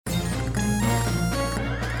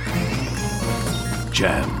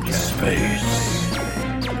Jam Space.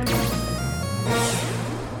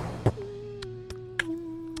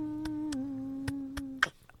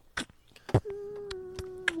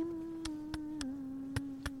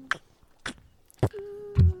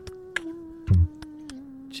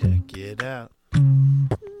 Check it out.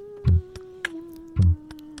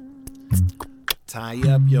 Tie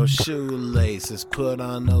up your shoelaces, put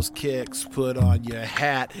on those kicks, put on your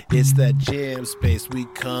hat. It's that Jam Space. We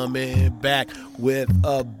coming back with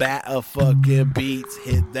a bat of fucking beats.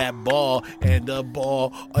 Hit that ball, and the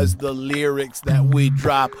ball is the lyrics that we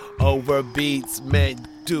drop over beats. Man,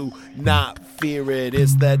 do not fear it.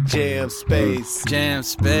 It's that Jam Space. Jam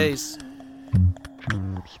Space.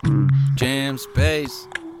 Jam Space.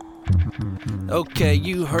 Okay,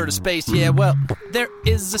 you heard of space, yeah, well, there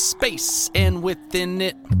is a space, and within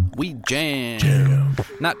it, we jam.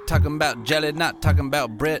 Not talking about jelly, not talking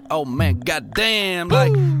about bread, oh man, goddamn,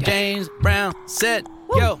 like James Brown said,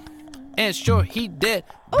 yo, and sure he did,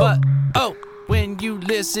 but, oh, when you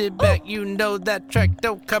listen back, you know that track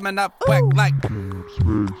don't coming up whack like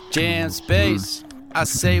Jam Space. I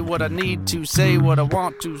say what I need to say, what I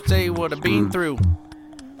want to say, what I've been through.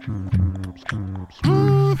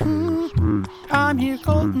 I'm here,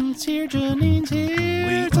 Colton's here, Janine's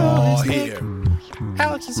here. We all here.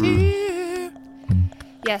 Alex is here.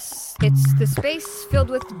 Yes, it's the space filled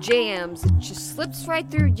with jams. It just slips right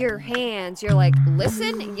through your hands. You're like,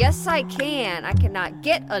 listen, yes I can. I cannot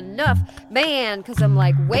get enough, man, because I'm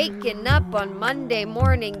like waking up on Monday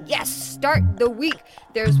morning. Yes, start the week.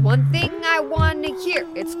 There's one thing I want to hear.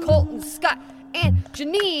 It's Colton Scott and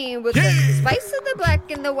Janine with the spice of the black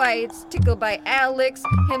and the whites, tickled by Alex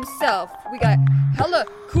himself. We got hella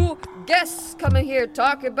cool guests coming here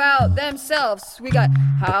talk about themselves. We got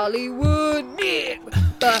Hollywood Nick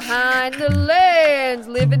behind the lens,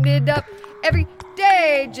 living it up every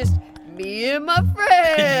day, just me and my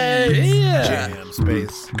friends. Yeah. Jam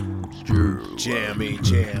Space. Jammy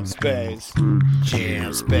Jam Space.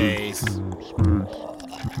 Jam Space.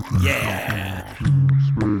 Yeah.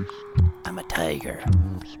 I'm a tiger.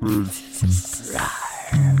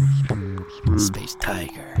 Space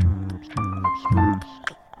tiger.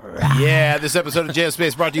 Yeah, this episode of Jam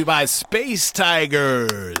Space brought to you by Space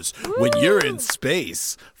Tigers. When you're in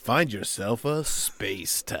space, find yourself a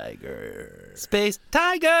Space Tiger. Space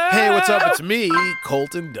tiger. Hey, what's up? It's me,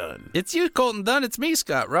 Colton Dunn. It's you, Colton Dunn. It's me,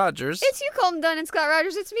 Scott Rogers. It's you, Colton Dunn and Scott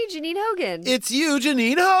Rogers. It's me, Janine Hogan. It's you,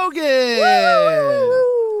 Janine Hogan.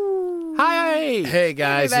 Woo! Hi. Hey,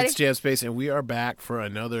 guys, everybody. it's Jam Space, and we are back for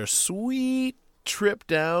another sweet trip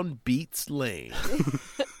down Beats Lane.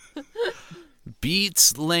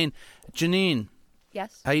 Beats Lane. Janine,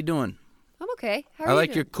 Yes, how you doing? I'm okay. How are I you like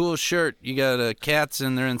doing? your cool shirt. You got cats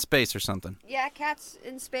and they're in space or something. Yeah, cats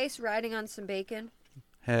in space riding on some bacon.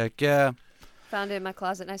 Heck yeah. Found it in my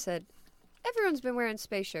closet, and I said, everyone's been wearing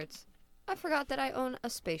space shirts. I forgot that I own a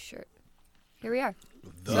space shirt. Here we are.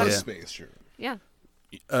 The Yeah. space shirt. Yeah.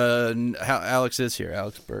 Alex is here.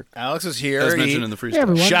 Alex Burke. Alex is here. As He mentioned in the freestyle. Hey,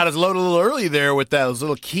 everyone. shot his load a little early there with those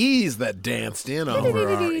little keys that danced in over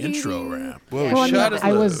our intro rap. Whoa, Yeah. Well, shot his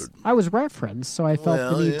I load. was referenced, so I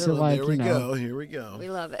felt the need to here we go. Here we go. We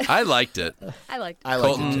love it. I liked it. I liked it. I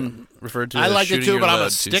liked it too. Colton referred to it I as liked it shooting too, your but I'm load a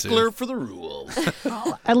too stickler soon. for the rules.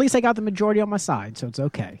 At least I got the majority on my side, so it's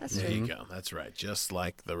okay. That's There true. you go. That's right. Just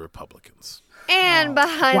like the Republicans. And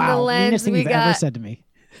behind the Wow, lens, meanest thing we you've ever got said to me.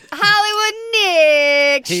 Hollywood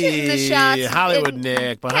Nick shooting the shots. Hollywood and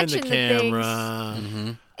Nick behind the catching the things. camera.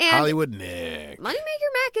 And Hollywood Nick. Moneymaker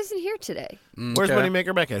Mac isn't here today. Where's Okay.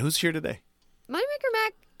 Moneymaker Mac at? Who's here today? Moneymaker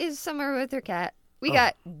Mac is somewhere with her cat. We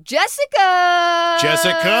got Jessica.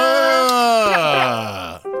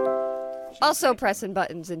 Jessica! Also pressing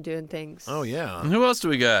buttons and doing things. Oh, yeah. Who else do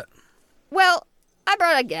we got? Well, I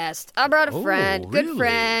brought a guest. I brought a Oh, friend. Good really?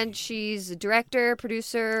 friend. She's a director,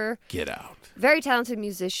 producer, Get out. very talented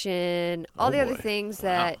musician. All Oh, the other boy. things Wow.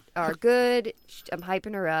 that are good. I'm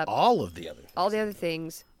hyping her up. All of the other. All the other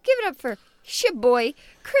things. Give it up for boy,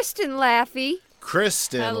 Kristen Laffey.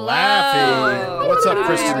 Kristen Hello. Laffey. What's up, Hi,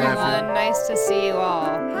 Kristen everyone. Laffey? Nice to see you all.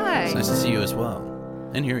 Hi. It's nice to see you as well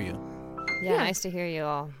and hear you. Yeah, Yeah. nice to hear you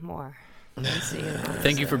all more. Nice to see you.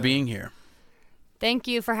 Thank you for being here. Thank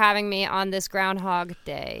you for having me on this Groundhog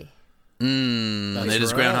Day. That's It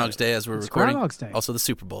is right. Groundhog's Day as we're It's recording. Groundhog's Day. Also the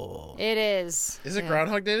Super Bowl. It is. Is it Yeah.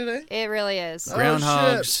 Groundhog Day today? It really is. Oh,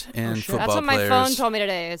 Groundhogs and shit. football That's what my players. phone told me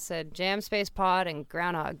today. It said Jam Space Pod and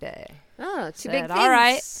Groundhog Day. Oh, two Said, big things. all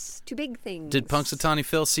right. Two big things. Did Punxsutawney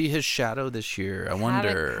Phil see his shadow this year? I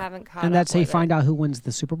wonder. Haven't caught And up that's how you with find it. out who wins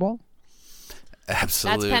the Super Bowl?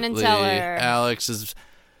 Absolutely. Penn and Teller. Alex is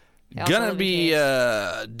Also Gonna live in be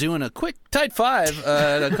caves. doing a quick tight 5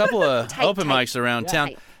 at a couple of Tight, open tight. mics around town.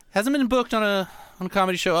 Tight. Hasn't been booked on a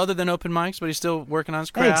comedy show other than open mics, but he's still working on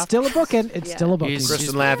his Hey, it's craft. still a booking. It's Yeah. still a booking. He's-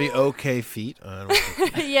 Kristen Lavey, okay feet. I don't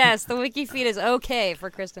think- Yes, the wiki feed is okay for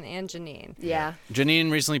Kristen and Janine. Yeah.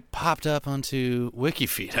 Janine recently popped up onto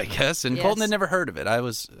WikiFeed, I guess, and Yes. Colton had never heard of it. I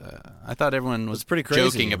thought everyone was pretty crazy.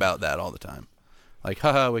 joking about that all the time, like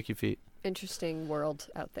haha WikiFeed. Interesting world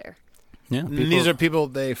out there. Yeah, And these are people,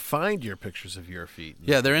 they find your pictures of your feet.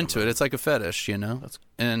 Yeah, they're into it. It's like a fetish, you know.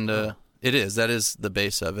 And it is. That is the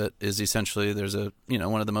base of it. Is essentially there's a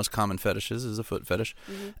one of the most common fetishes is a foot fetish,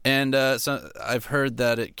 and so I've heard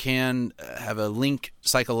that it can have a link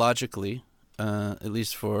psychologically, at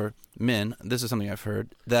least for men. This is something I've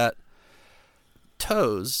heard that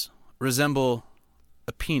toes resemble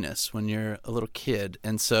a penis when you're a little kid,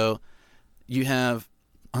 and so you have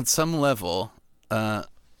on some level.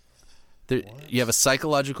 You have a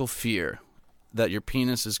psychological fear that your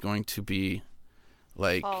penis is going to be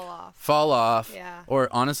like fall off, Yeah. or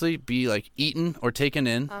honestly be like eaten or taken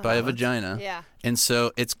in by a vagina. Yeah. And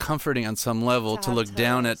so it's comforting on some level To to have look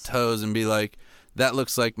down at toes. toes and be like, that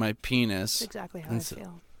looks like my penis. That's exactly how And I so-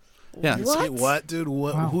 feel. Yeah, What, dude?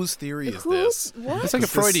 Wow. Whose theory is Who? this? What? it's like a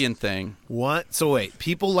Is this- Freudian thing. What? So wait,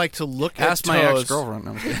 people like to look Ask at my toes. ex-girlfriend.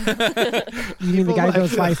 No, I'm kidding. You mean the guy like who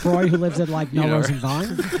goes by Freud who lives at like You know Melrose her. and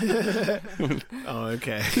Vine? Oh,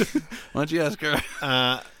 okay. Why don't you ask her?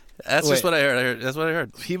 Uh, That's Wait. just what I heard. That's what I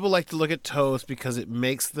heard. people like to look at toes because it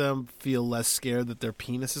makes them feel less scared that their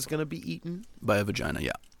penis is going to be eaten By a vagina,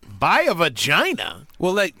 yeah. by a vagina.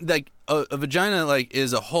 Well, like a vagina like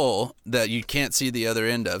is a hole that you can't see the other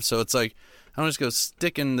end of. So it's like I'm just go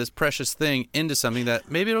sticking this precious thing into something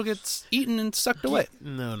that maybe it'll get eaten and sucked away.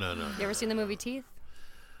 No. You ever seen the movie Teeth?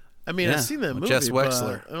 I mean, Yeah, I've seen that with movie, Jess but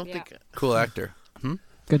Wexler. I don't Yeah. think. Cool actor.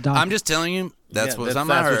 Good dog. I'm just telling you that's Yeah, what's that's on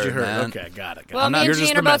my what heard, you heard. man. Okay, got it. Well, I'm me not- and You're just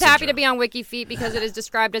Gene the are both happy messenger. to be on WikiFeet because it is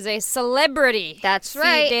described as a celebrity. That's feed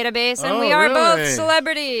right. database, and Oh, we are both really?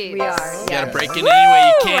 celebrities. We are. You gotta yes. break in any way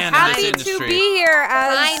you can in Happy this industry. to be here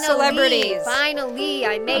as Finally, celebrities. Finally,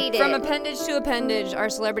 I made it. From appendage to appendage, our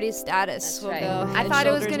celebrity status That's will right. go. I head, thought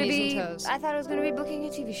it was shoulders, gonna knees, be. and toes. I thought it was gonna be booking a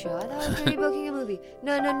TV show. I thought it was gonna be booking a movie.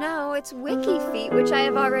 No. It's WikiFeet, which I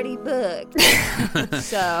have already booked.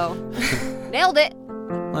 So, nailed it.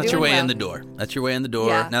 That's your Doing way in well. the door. That's your way in the door.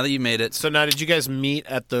 Yeah. Now that you made it. So now, did you guys meet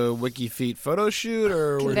at the WikiFeet photo shoot,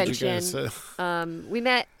 or where did you guys Convention. We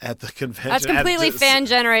met. at the convention? That's completely fan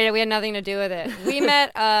generated. We had nothing to do with it. We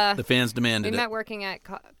met. The fans We demanded met it. working at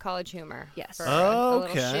College Humor. Yes. For Oh, a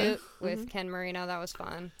little okay. shoot with Ken Marino. That was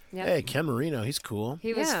fun. Yep. Hey, Ken Marino, he's cool.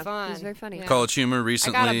 He was Yeah, fun. he was very funny. Yeah. College Humor I got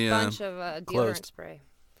recently. a bunch of deodorant closed. spray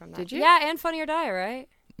from that. Did you? Yeah, and Funny or Die, right?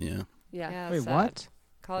 Yeah. Yeah. Yeah. Wait, it's, what?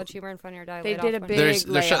 College Humor and Funny or Die. They laid did off a Funny- big-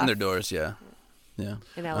 They're shutting their layoff. doors. Yeah. Yeah.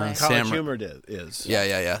 In LA. College Sam- Humor is.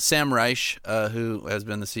 Yeah. Sam Reich, who has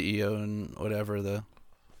been the CEO and whatever, the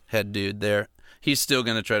head dude there, he's still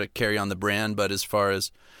going to try to carry on the brand, but as far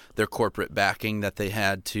as their corporate backing that they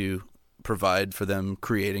had to provide for them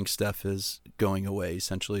creating stuff is going away,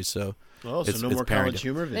 essentially. So, Oh, so It's- no it's more paring College down.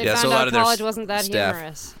 Humor They videos. Yeah, found so a lot out of their college wasn't that staff-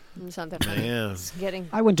 humorous. Something funny. Man, It's getting.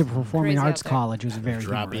 I went to Performing Crazy Arts out there. College. It was very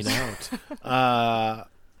dropping humorous. out.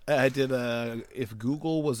 I did if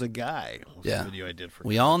Google was a guy. Was Yeah. a video I did for.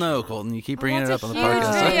 we all know, Colton. You keep bringing it That's up a on the huge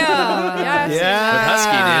podcast. video. Yes. Yeah, With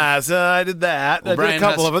Husky, so I did that. Well, I did Brian a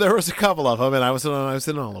couple Hus- of them. There was a couple of them, and I was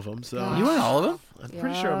in all of them. So You were in all of them? I'm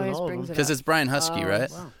pretty sure I'm in always all of brings them. it Because up. it's Brian Husky,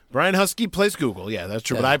 right? Brian Husky plays Google. Yeah, that's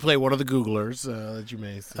true. Yeah. But I play one of the Googlers that you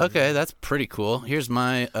may see. Okay, that's pretty cool. Here's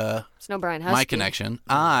my It's no Brian Husky. my connection.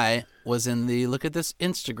 I was in the Look at This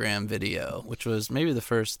Instagram video, which was maybe the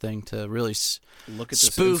first thing to really Look at this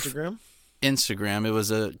spoof Instagram. Instagram. It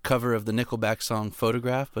was a cover of the Nickelback song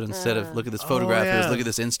Photograph, but instead of Look at This Photograph, it was yeah. Look at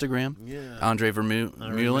This Instagram. Yeah, Andre Vermeulen,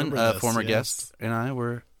 remember a this, former yes. guest, and I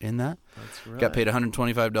were in that. that's right. Got paid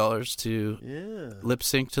 $125 to Yeah. lip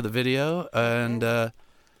sync to the video, and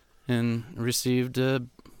received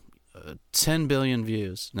 10 billion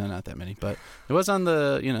views. No, not that many, but it was on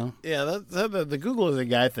the, Yeah, the Google is a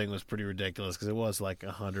guy thing was pretty ridiculous because it was like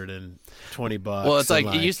 $120. Well, it's like,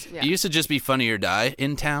 and, it used to just be Funny or Die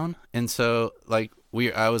in town, and so like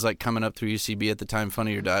I was like coming up through UCB at the time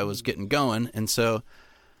Funny or Die was getting going, and so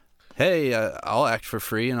hey, I'll act for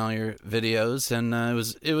free in all your videos, and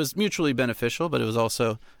it was mutually beneficial, but it was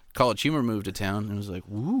also College Humor moved to town, and it was like,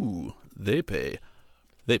 woo, they pay,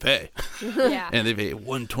 Yeah. and they pay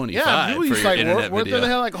 $125 yeah, people for used your like internet work, video. they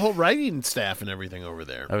had like a whole writing staff and everything over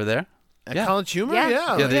there. Over there? At Yeah. College Humor, Yeah.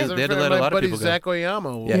 yeah, Yeah, they had to let a my lot of buddy people go. Zach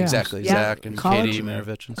Oyama. Yeah, Yeah. exactly. Yeah. Zach and College- Katie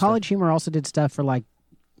Maravich and College Humor also did stuff for like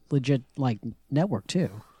legit like network too.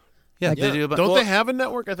 Yeah, Like, they do. But, Don't they have a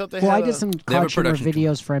network? I thought they Well, had I did some they have a cartoon production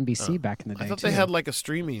videos for NBC back in the day. I thought too. they had like a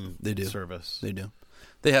streaming They do. service. They do.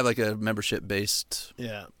 They have like a membership-based,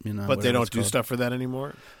 Yeah. you know. But they whatever don't it's do called. stuff for that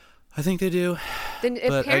anymore? I think they do. Then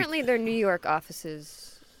But apparently their New York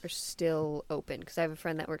offices are still open because I have a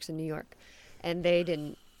friend that works in New York, and they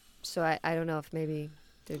didn't. So I don't know if maybe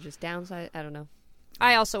they're just downside. I don't know.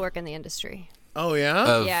 I also work in the industry. Oh, yeah?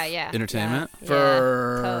 Of Yeah. entertainment. Yeah.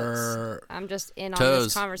 For... I'm just in on Toes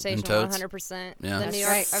this conversation and totes. 100%. Yeah. The That's New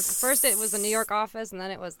York. right. At first, it was the New York office, and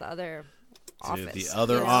then it was the other Dude, office. the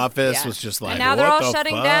other you know? office Yeah. was just like, And now they're what all the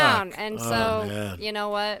shutting fuck? down, and Oh, so man. you know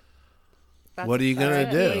what? What are you gonna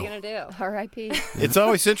What are you do? gonna do? R.I.P. It's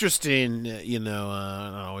always interesting, you know,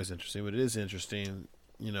 not always interesting, but it is interesting,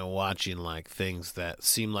 you know, watching like things that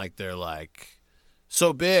seem like they're like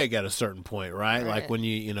so big at a certain point, right? Like Right. when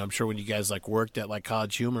you know, I'm sure when you guys like worked at like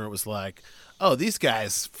College Humor, it was like, oh, these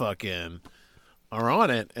guys fucking are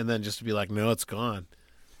on it, and then just to be like, no, it's gone.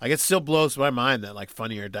 Like it still blows my mind that like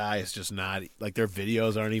Funny or Die is just not like their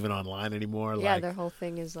videos aren't even online anymore. Yeah, like their whole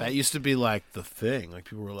thing is like. that used to be like the thing. Like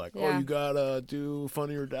people were like, oh, Yeah. you gotta do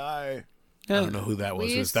Funny or Die. I Yeah. don't know who that was.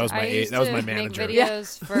 We used That was my I used that was to my make manager.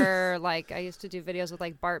 videos for like I used to do videos with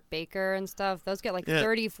like Bart Baker and stuff. Those get like Yeah.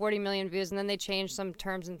 30, 40 million views, and then they changed some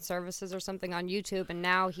terms and services or something on YouTube, and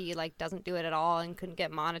now he like doesn't do it at all and couldn't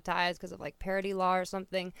get monetized because of like parody law or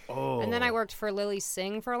something. Oh. And then I worked for Lily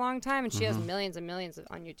Singh for a long time, and she Mm-hmm. has millions and millions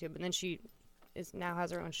on YouTube, and then she now has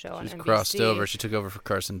her own show on She's NBC. crossed over. She took over for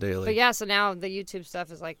Carson Daly. But yeah, so now the YouTube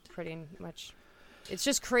stuff is like pretty much. It's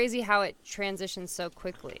just crazy how it transitions so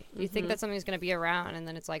quickly. You think that something's going to be around, and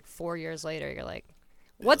then it's like 4 years later, you're like,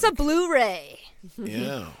 what's a Blu-ray?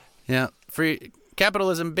 Yeah. Yeah, free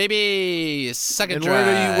capitalism, baby. Suck it And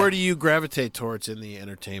dry. where do you gravitate towards in the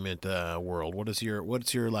entertainment world? What's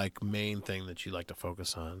your like main thing that you like to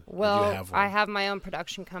focus on? Or do Well, you have one? I have my own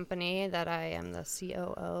production company that I am the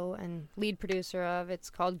COO and lead producer of. It's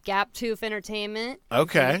called Gap Tooth Entertainment.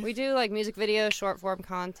 Okay. We do like music videos, short form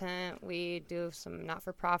content. We do some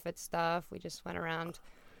not-for-profit stuff. We just went around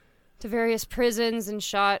to various prisons and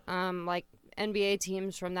shot like NBA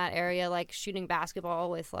teams from that area, like shooting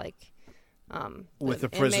basketball with like With the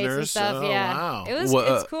inmates and prisoners? stuff. Oh, yeah, wow. it was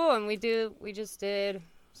What, it's cool, and we just did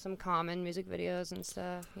some Common music videos and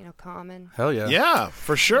stuff. You know, Common. Hell yeah. Yeah,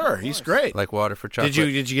 for sure. He's great. Like water for chocolate.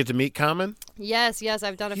 Did you get to meet Common? Yes,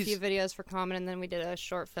 I've done a He's- few videos for Common, and then we did a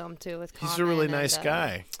short film too with Common. He's a really and, nice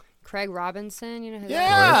guy. Craig Robinson, you know who that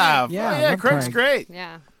Yeah. Yeah, I yeah. love Craig's Craig. great.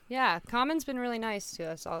 is? Yeah. Common's been really nice to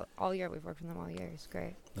us all year. We've worked with them all year. He's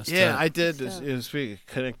great. That's Yeah, tight. I did. So- It was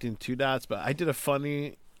connecting two dots, but I did a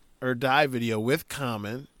Funny or Die video with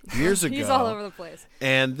Common years ago. He's all over the place.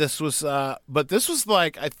 And this was, but this was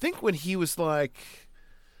like, I think when he was like,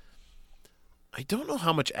 I don't know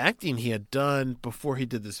how much acting he had done before he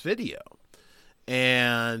did this video.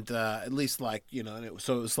 And at least like, you know, and it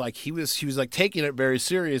was like he was like taking it very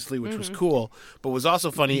seriously, which was cool. But what was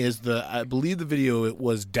also funny is I believe the video, it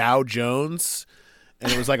was Dow Jones,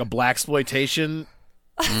 and it was like a blaxploitation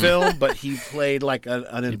film, but he played like an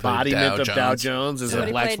embodiment Dow of Dow Jones. Jones as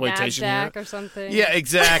Somebody a played blaxploitation hero. NASDAQ or something. Yeah,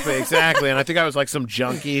 exactly. And I think I was like some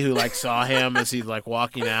junkie who like saw him as he's like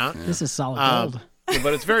walking out. This is solid gold. Yeah,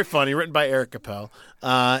 but it's very funny, written by Eric Capel.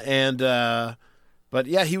 But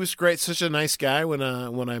yeah, he was great. Such a nice guy when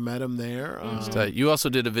I met him there. That's tight. You also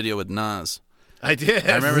did a video with Nas. I did.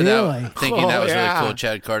 I remember Really? that, thinking that Oh, was yeah. really cool.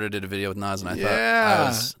 Chad Carter did a video with Nas, and I thought Yeah. I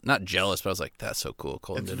was not jealous, but I was like, "That's so cool."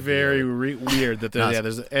 Colin It's did a very video. weird that Nas.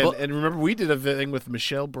 there's Well- and remember we did a thing with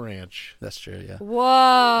Michelle Branch. That's true. Yeah,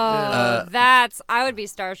 Whoa, I would be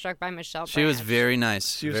starstruck by Michelle. she was Branch. very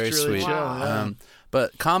nice, She was very really sweet. chill, yeah.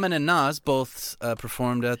 But Common and Nas both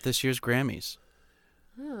performed at this year's Grammys.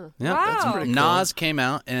 Yeah, Wow. That's pretty cool. Nas came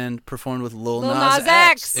out and performed with Lil Lil Nas Nas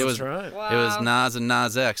X. It was That's right. Wow. It was Nas and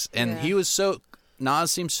Nas X, and Yeah.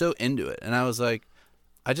 Nas seemed so into it, and I was like,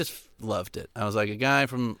 I just loved it. I was like, a guy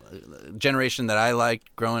from a generation that I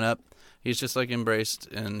liked growing up, he's just like embraced,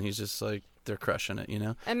 and he's just like, they're crushing it, you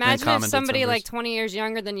know? And Imagine Common if did somebody some like verse- 20 years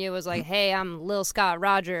younger than you was like, "Hey, I'm Lil Scott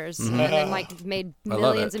Rogers," and then like made I love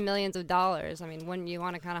millions it. and millions of dollars. I mean, wouldn't you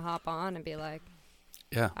want to kind of hop on and be like,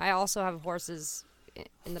 Yeah. "I also have horses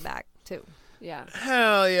in the back too." Yeah.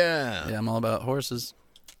 Hell yeah. Yeah, I'm all about horses.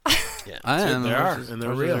 Yeah. I That's am. what they are, Horses, and they're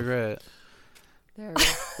horses real. are great. There we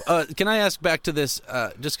go. Can I ask back to this?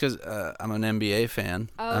 Just because I'm an NBA fan.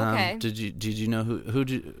 Oh, okay. Did you know who'd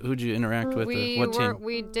you interact with? We what team?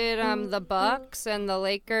 we did the Bucks and the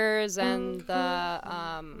Lakers and the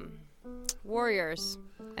Warriors,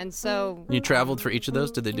 and so You traveled for each of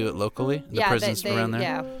those? Did they do it locally? The yeah, prisons they, around there?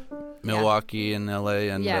 Yeah, Milwaukee and LA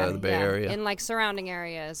and yeah, the Bay yeah. Area. in like surrounding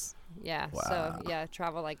areas. Yeah. Wow. So yeah,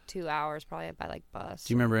 travel like 2 hours probably by like bus.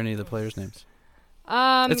 Do you remember any of the players' names?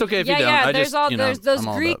 It's okay if you yeah, don't. Yeah, I there's just, all you know, there's those I'm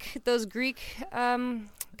all Greek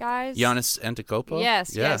guys. Giannis Antetokounmpo?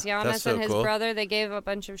 Yes, Yeah, yes. Giannis that's so and his cool. brother, they gave a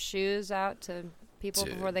bunch of shoes out to people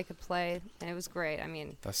Dude. before they could play, and it was great. I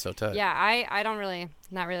mean, That's so tight. yeah, I don't really,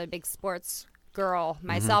 not really a big sports girl Mm-hmm.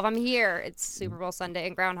 myself. I'm here. It's Super Bowl Sunday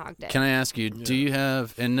and Groundhog Day. Can I ask you, do you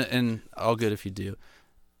have, and all good if you do,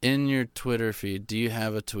 in your Twitter feed, do you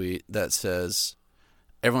have a tweet that says,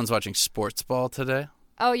 everyone's watching sports ball today?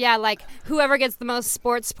 Oh yeah, like whoever gets the most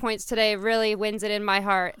sports points today really wins it in my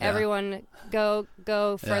heart. Yeah. Everyone go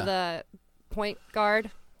for Yeah. the point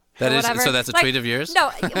guard. That or is, whatever. so that's a Like, tweet of yours?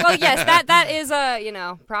 No, well yes, that is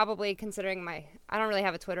probably considering I don't really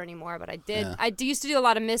have a Twitter anymore, but I did. Yeah. I used to do a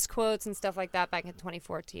lot of misquotes and stuff like that back in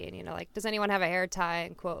 2014. You know, like does anyone have a hair tie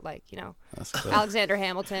and quote like That's cool. Alexander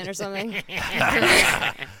Hamilton or something?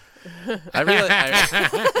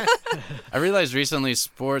 I realized recently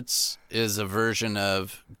sports is a version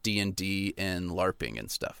of D&D and LARPing and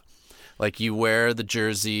stuff. Like you wear the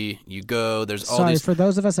jersey, you go, there's all Sorry, these... for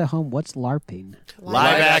those of us at home, what's LARPing?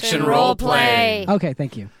 Live action role play. Okay,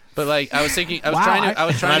 thank you. But like I was thinking, I was Wow, trying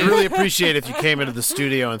to... I'd really appreciate if you came into the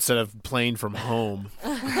studio instead of playing from home.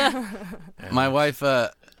 My wife I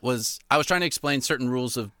was trying to explain certain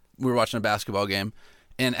rules of, we were watching a basketball game,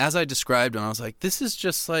 and as I described them, I was like, this is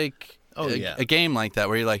just like a game like that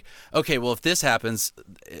where you're like, okay, well, if this happens,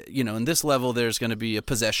 in this level, there's going to be a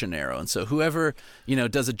possession arrow. And so whoever,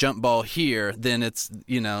 does a jump ball here, then it's,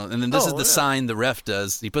 and then this is the sign the ref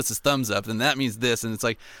does. He puts his thumbs up, and that means this. And it's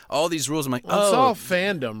like all these rules. I'm like, Well, it's all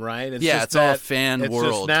fandom, right? It's Yeah, just it's all that- fan it's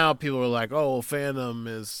world. Just now people are like, oh, well, fandom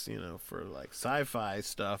is, for like sci-fi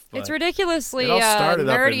stuff. But It's ridiculously it all started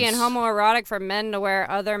up nerdy in and homoerotic for men to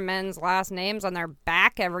wear other men's last names on their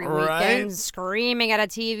back every Right? weekend, screaming at a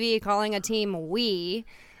TV, calling a team "we."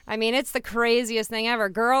 I mean, it's the craziest thing ever.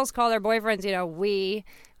 Girls call their boyfriends, "we,"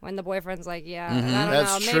 when the boyfriend's like, "Yeah, I don't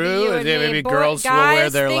That's know, maybe true. you and Yeah, me." maybe girls will wear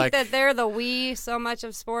guys their, think like- that they're the "we" so much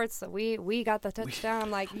of sports. That we got the touchdown. I'm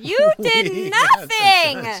like, you did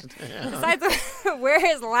nothing besides wear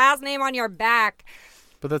his last name on your back.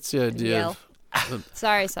 But that's the idea. Yell.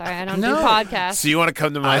 Sorry, I don't No. do podcasts. So you want to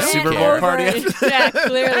come to my I don't Super care. Bowl party? Yeah,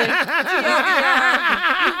 clearly.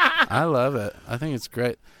 I love it. I think it's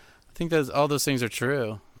great. I think that all those things are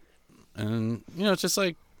true. And, it's just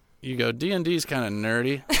like, you go, D&D is kind of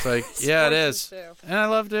nerdy. It's like, yeah, it is. Sports is too. And I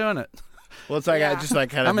love doing it. Well, it's like I Yeah. just like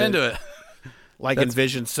kind of I'm into it. Like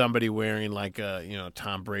envision somebody wearing like a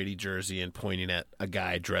Tom Brady jersey and pointing at a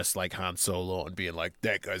guy dressed like Han Solo and being like,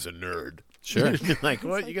 "That guy's a nerd." Sure. Like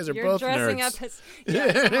what? You guys are You're both dressing nerds. up as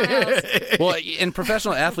someone else. Well, in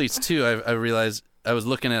professional athletes, too, I realized I was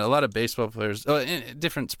looking at a lot of baseball players, in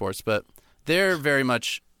different sports, but they're very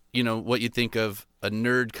much, what you think of a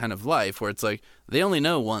nerd kind of life, where it's like they only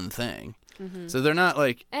know one thing. So they're not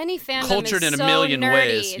like Any fandom cultured is in a so million nerdy.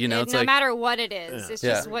 ways, it's no like matter what it is. It's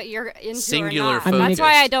Yeah. just what you're into Singular or not. focus. That's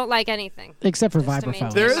why I don't like anything. Except for Just to vibraphone. maintain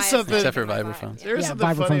There is my something- Except for aesthetic and my vibraphones. vibe, There's Yeah, something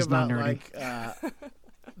funny vibraphone's not about nerdy. like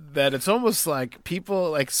that. It's almost like people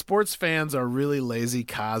like sports fans are really lazy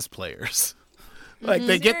cosplayers. Like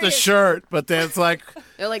they get the shirt, but then it's like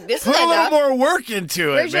They're like, this put is a little enough. more work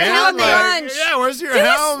into it, Where's your man. helmet? Like, yeah, where's your Do a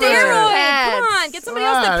helmet? steroid. Come on, get somebody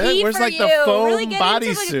else to pee Where's, for like, you. the foam really get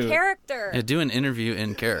into bodysuit? the character. do an interview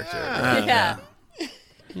in character. Yeah.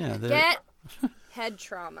 Yeah. Get head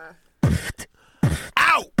trauma.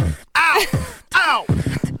 Ow! Ow! Ow!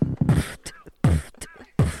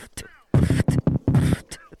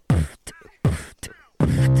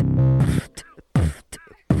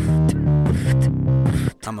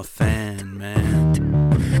 I'm a fan, man.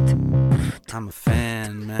 I'm a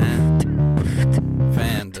fan, man.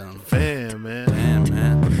 Fandom. Fan, man. Fan,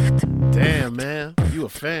 man. Damn, man. You a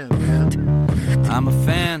fan, man. I'm a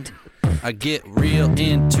fan. I get real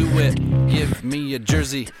into it. Give me a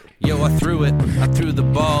jersey. Yo, I threw it. I threw the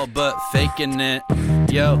ball, but faking it.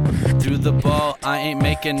 Yo, threw the ball. I ain't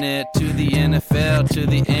making it to the NFL, to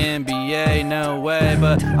the NBA. No way,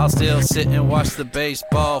 but I'll still sit and watch the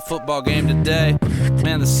football game today.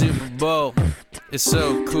 Man, the Super Bowl is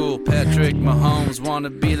so cool. Patrick Mahomes wanna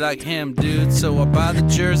be like him, dude. So I buy the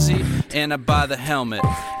jersey and I buy the helmet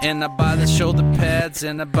and I buy the shoulder pads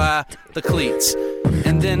and I buy the cleats.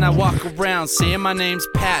 And then I walk around saying my name's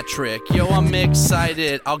Patrick. Yo, I'm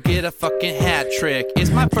excited. I'll get a fucking hat trick. It's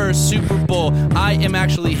my first Super Bowl. I am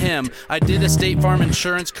actually him. I did a State Farm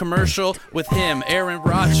insurance commercial with him, Aaron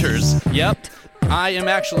Rodgers. Yep, I am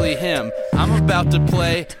actually him. I'm about to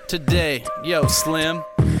play today. Yo, Slim.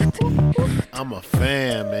 I'm a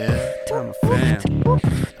fan, man. I'm a fan.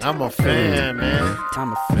 I'm a fan, man.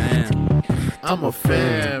 I'm a fan. I'm a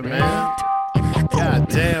fan, man.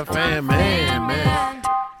 Goddamn fan, man.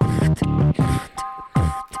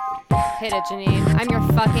 Hit it, Janine. I'm your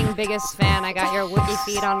fucking biggest fan. I got your Wookiee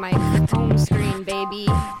feet on my home screen, baby.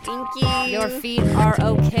 Thank you. Your feet are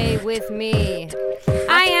okay with me.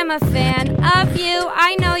 I am a fan of you.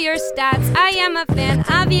 I know your stats. I am a fan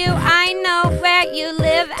of you. I know where you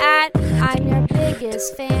live at. I'm your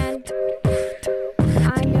biggest fan.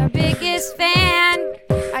 I'm your biggest fan.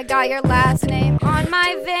 I got your last name on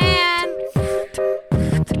my van.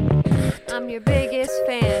 I'm your biggest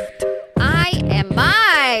fan. I am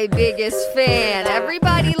my biggest fan.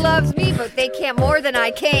 Everybody loves me, but they can't more than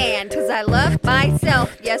I can. Cause I love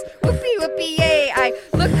myself, yes. Whoopee, whoopee, yay. I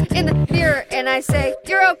look in the mirror and I say,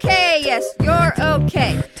 you're okay, yes, you're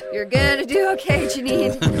okay. You're gonna do okay,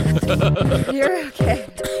 Janine. You're okay.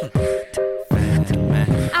 Fan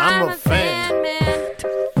man. I'm a fan. man.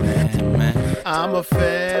 Fan man. I'm a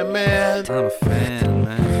fan, man. I'm a fan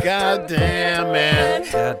man. Goddamn, man.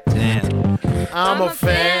 Goddamn. I'm a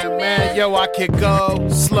fan, man. Yo, I can go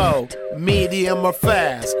slow, medium, or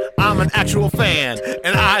fast. I'm an actual fan,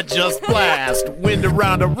 and I just blast. Wind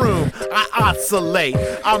around the room, I oscillate.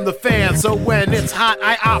 I'm the fan, so when it's hot,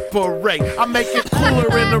 I operate. I make it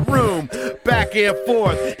cooler in the room, back and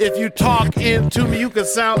forth. If you talk into me, you can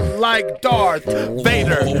sound like Darth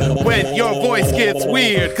Vader when your voice gets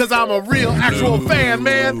weird. Cause I'm a real, actual fan,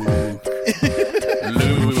 man.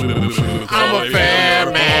 I'm a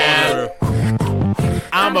fan, man.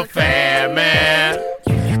 I'm a fan, man.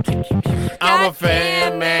 I'm a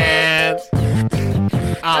fan, man.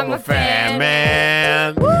 I'm a fan,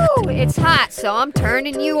 man. Woo! It's hot, so I'm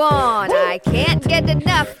turning you on. I can't get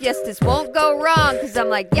enough. Yes, this won't go wrong. Cause I'm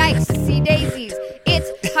like, yikes, see daisies.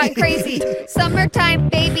 It's hot and crazy. Summertime,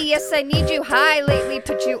 baby. Yes, I need you high. Lately,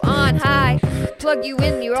 put you on high. Plug you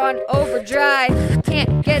in, you're on overdrive.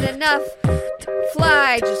 Can't get enough.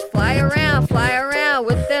 Fly, just fly around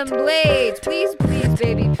with them blades. Please, please,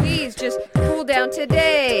 baby, please, just cool down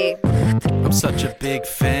today. I'm such a big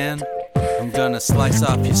fan. I'm gonna slice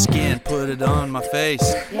off your skin, put it on my face.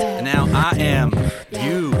 And now I am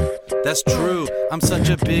you. That's true. I'm such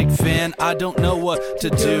a big fan. I don't know what to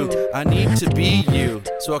do. I need to be you.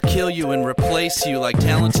 So I'll kill you and replace you like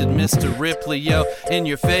talented Mr. Ripley. Yo, in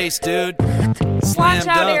your face, dude. Slam Watch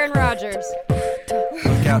out, dunk. Aaron Rodgers.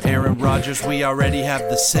 Look out, Aaron Rodgers. We already have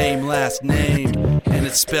the same last name. And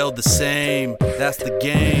it's spelled the same. That's the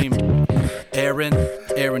game.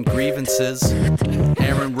 Aaron grievances.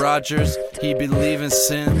 Aaron Rodgers, he believe in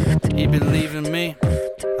sin. He believe in me.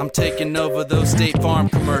 I'm taking over those State Farm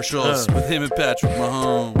commercials with him and Patrick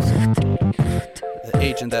Mahomes. The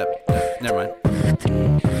agent that... never mind.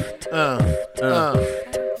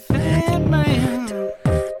 Fan man.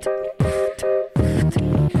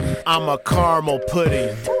 I'm a caramel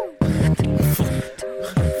pudding.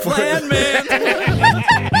 Flan man.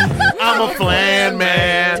 I'm a flan,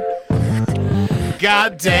 man.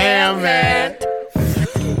 Goddamn, man.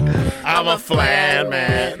 I'm a flan,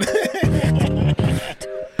 man.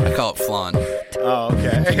 I call it flan. Oh,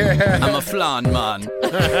 okay. I'm a flan man.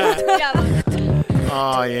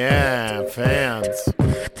 Oh, yeah, fans.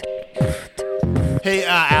 Hey,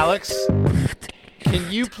 Alex,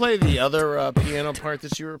 can you play the other piano part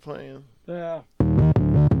that you were playing? Yeah.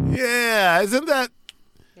 Yeah, isn't that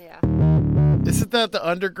Yeah. the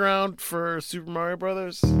underground for Super Mario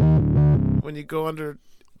Brothers? When you go under...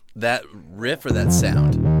 That riff or that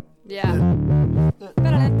sound? Yeah.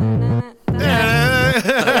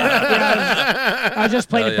 I just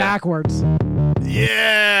played it yeah. backwards.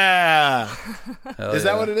 Yeah! Hell Is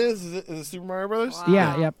that yeah. what it is? Is it Super Mario Brothers? Wow.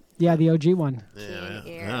 Yeah, yep. Yeah, the OG one. Yeah.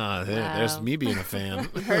 Ear. Ah, there's Wow. me being a fan.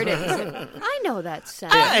 Heard it. I know that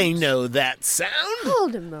sound. I know that sound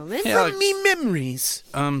Hold a moment. Hey, from Alex. me memories.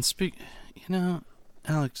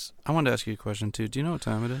 Alex, I wanted to ask you a question too. Do you know what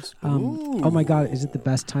time it is? Ooh. Oh my God, is it the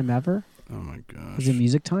best time ever? Oh my gosh. Is it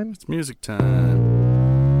music time? It's music time.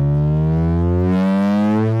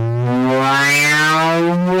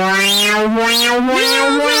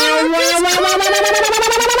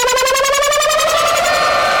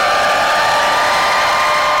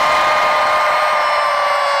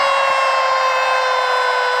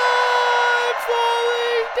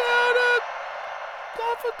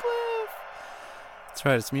 That's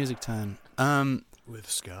right, it's music time. With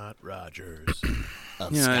Scott Rogers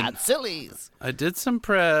of You know, Scott Sillies. I did some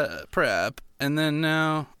prep, and then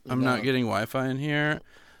now I'm not getting Wi-Fi in here.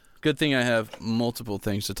 Good thing I have multiple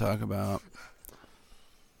things to talk about.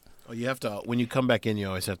 Oh, you have to when you come back in. You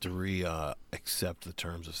always have to accept the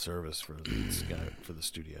terms of service for the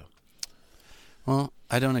studio. Well,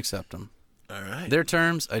 I don't accept them. All right. Their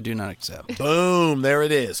terms, I do not accept. Boom! There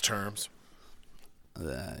it is. Terms.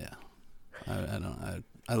 Yeah. I don't.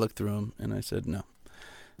 I looked through them and I said no.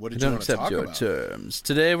 What I did you don't want to accept talk your about? terms.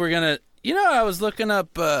 Today we're gonna. I was looking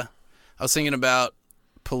up. I was thinking about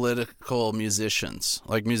political musicians,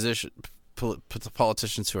 like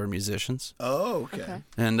politicians who are musicians. Oh, okay. Okay.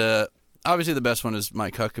 And obviously the best one is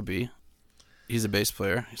Mike Huckabee. He's a bass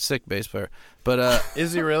player, sick bass player. But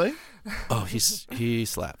Is he really? oh, he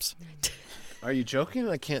slaps. Are you joking?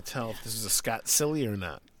 I can't tell if this is a Scott Silly or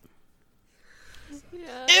not.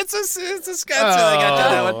 Yeah. It's a Scott Silly. I got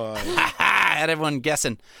that one. Oh, I had everyone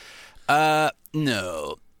guessing.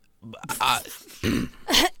 No.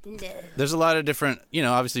 There's a lot of different,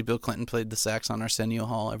 obviously Bill Clinton played the sax on Arsenio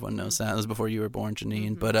Hall. Everyone knows that. It was before you were born,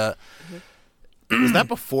 Janine. But was that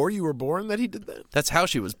before you were born that he did that? that's how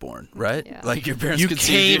she was born, right? Yeah. Like your parents You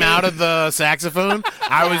conceived came out of the saxophone?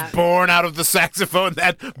 I Yeah. was born out of the saxophone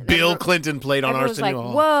that Bill Clinton played on Everyone was like,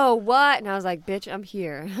 Arsenio Hall. whoa, what? And I was like, bitch, I'm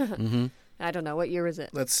here. Mm-hmm. I don't know. What year was it?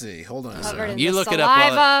 Let's see. Hold on a Covered second. in You the look it up while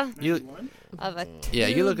saliva you of a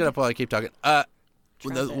you look it up while I keep talking.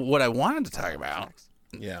 Trumpet. What I wanted to talk about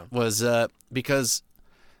Yeah. was because,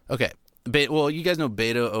 okay, you guys know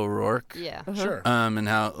Beto O'Rourke, Yeah. Sure. and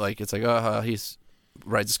how it's like how he's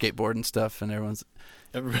rides a skateboard and stuff, and everyone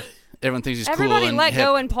thinks he's Everybody cool and let hip.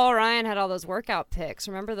 go, and Paul Ryan had all those workout pics.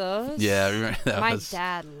 Remember those? Yeah, I remember that My was.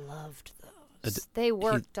 dad loved those. They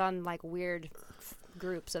worked on like weird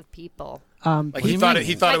groups of people. Like What do he you thought mean?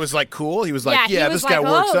 it was like cool. He was like, he was this guy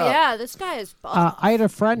like, works oh, out. yeah, this guy is buff. I had a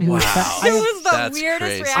friend who it was the That's weirdest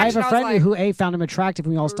crazy. reaction. I have a was friend like, who found him attractive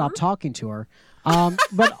when we all stopped talking to her.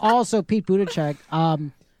 But also Pete Buttigieg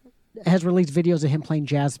has released videos of him playing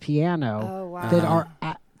jazz piano Oh wow. that are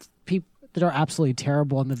that are absolutely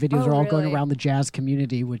terrible, and the videos Oh, are all going really? around the jazz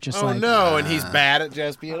community with just Oh like. no, and he's bad at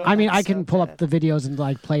jazz piano. I mean, I So can pull up good. the videos and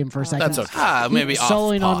like play him for a second. That's okay. Maybe off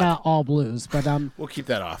Soloing on pod. all blues, but We'll keep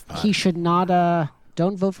that off. Pod. he should not.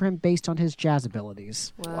 Don't vote for him based on his jazz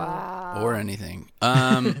abilities. Wow. or anything.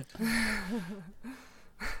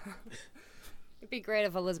 It'd be great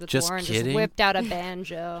if Elizabeth Just Warren kidding. just whipped out a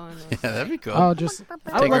banjo. And Yeah, that'd be cool. Oh, just I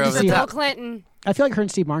Take would her love to over see. the Bill How, Clinton. I feel like her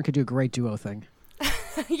and Steve Martin could do a great duo thing.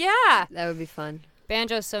 Yeah. That would be fun.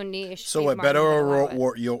 Banjo's so niche. So Steve what? Martin Beto would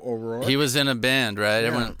allow it. O'Rourke? He was in a band,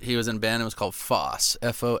 right? He was in a band. It was called Foss,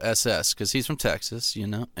 Foss, because he's from Texas,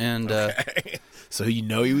 And So he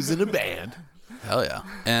was in a band. hell yeah,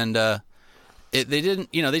 and they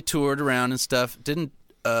didn't, they toured around and stuff. Didn't,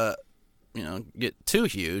 get too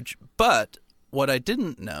huge. But what I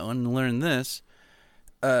didn't know and learned this,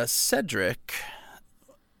 Cedric,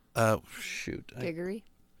 Diggory.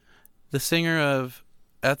 the singer of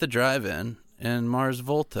At the Drive-In and Mars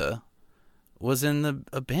Volta, was in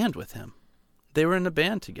a band with him. They were in a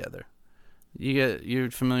band together.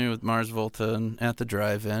 You're familiar with Mars Volta and At the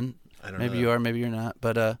Drive-In? I don't Maybe know. you are, maybe you're not.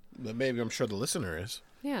 But But maybe I'm sure the listener is.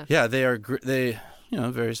 Yeah. yeah, they are. They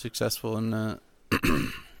very successful and.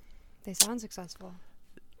 They sound successful.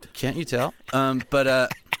 Can't you tell? But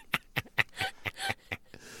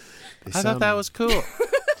I thought that was cool.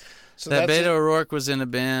 So that that's Beto it. O'Rourke was in a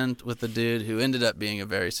band with a dude who ended up being a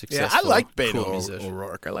very Yeah, successful, I like Beto cool musician.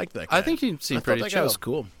 O'Rourke. I like that guy. I think he I seemed thought pretty that guy chill. was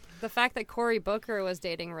cool. The fact that Cory Booker was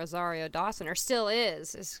dating Rosario Dawson, or still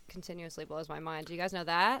is continuously blows my mind. Do you guys know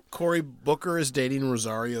that? Cory Booker is dating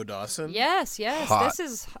Rosario Dawson. Yes. Hot. This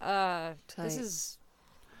is news.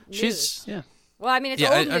 She's Yeah. Well, I mean, it's Yeah,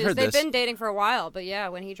 old I've news. heard They've this. been dating for a while, but yeah,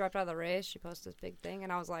 when he dropped out of the race, she posted this big thing,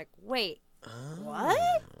 and I was like, wait, what?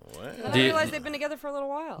 And I Do you- realized they've been together for a little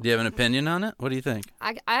while. Do you have an opinion on it? What do you think?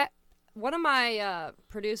 One of my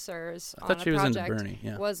producers I on thought a she was into project Bernie.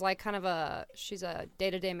 Yeah. was like kind of she's a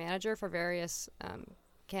day-to-day manager for various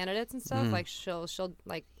candidates and stuff. Mm. Like she'll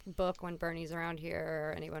like book when Bernie's around here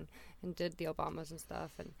or anyone, and did the Obamas and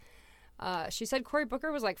stuff. And she said Cory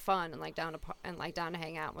Booker was like fun and like down to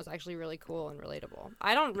hang out, and was actually really cool and relatable.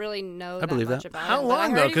 I don't really know that believe much that. about How him, but I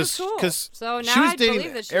long heard though? he was cool. So now she was I believe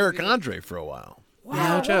dating that she Eric would be- Andre for a while. Wow,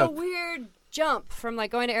 No what joke. a weird jump from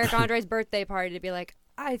like going to Eric Andre's birthday party to be like,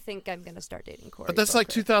 I think I'm gonna start dating Cory. But that's like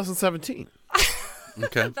Booker. 2017.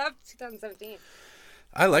 Okay. That's 2017.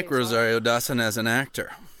 I like Pretty fun. Rosario Dawson as an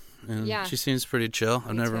actor. And Yeah. she seems pretty chill.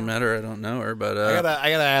 I've never too. met her. I don't know her, but I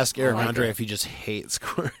gotta ask Eric like Andre her. if he just hates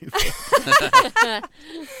Cory.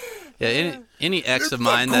 yeah. Any ex of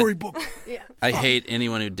mine Cory that Booker. I hate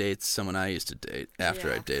anyone who dates someone I used to date after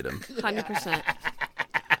Yeah. I date him. 100%.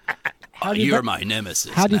 How do you You're fe- my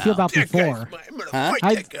nemesis. How do you feel now. about before? Huh? How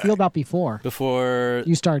do you feel about before Before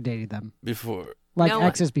you started dating them? Like No.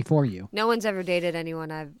 exes before you? No one's ever dated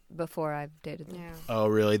anyone before I've dated them. Yeah. Oh,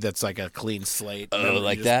 really? That's like a clean slate. oh, Remember,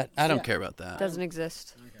 like you that? I don't Yeah. care about that. Doesn't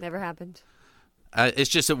exist. Never happened. It's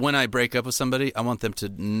just that when I break up with somebody, I want them to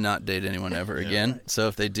not date anyone ever again. So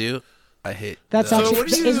if they do, I hate. That's So actually what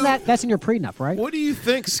do you- isn't that's in your prenup, right? What do you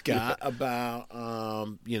think, Scott, about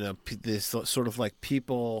this sort of like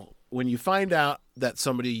people when you find out that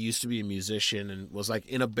somebody used to be a musician and was like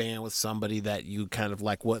in a band with somebody that you kind of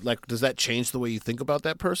like? What like does that change the way you think about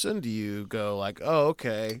that person? Do you go like, oh,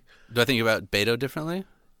 okay? Do I think about Beto differently?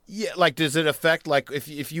 Yeah, like does it affect like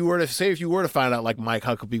if you were to find out like Mike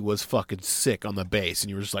Huckabee was fucking sick on the bass and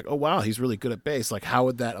you were just like, oh wow, he's really good at bass, like how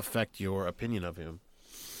would that affect your opinion of him?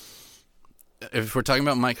 If we're talking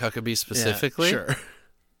about Mike Huckabee specifically, Yeah, sure.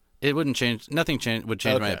 it wouldn't change. Nothing would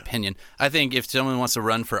change my Okay. opinion. I think if someone wants to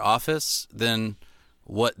run for office, then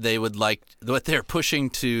what they would like, what they're pushing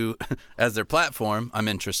to as their platform, I'm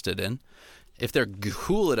interested in. If they're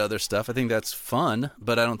cool at other stuff, I think that's fun.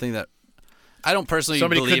 But I don't think that. I don't personally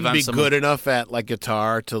Somebody believe couldn't I'm be someone, good enough at like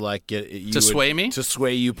guitar to like get you To sway me? to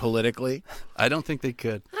sway you politically. I don't think they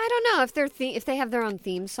could. I don't know if they have their own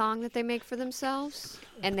theme song that they make for themselves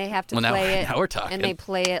and they have to Well, play it. now we're talking. And they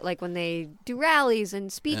play it like when they do rallies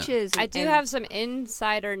and speeches. I and- do and- have some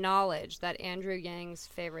insider knowledge that Andrew Yang's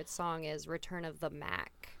favorite song is "Return of the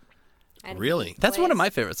Mac." And Really? he That's one of plays- my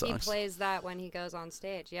favorite He songs. plays that when he goes on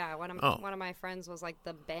stage. Yeah, one Oh. of my friends was like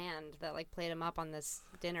the band that like played him up on this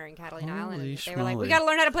dinner in Catalina Island. Holy And they were like, "We schmoly. got to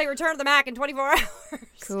learn how to play Return of the Mac in 24 hours."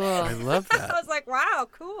 Cool. I love I that. was like, "Wow,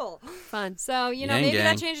 cool." Fun. So you know, Yang maybe gang.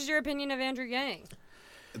 that changes your opinion of Andrew Yang.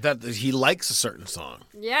 That he likes a certain song.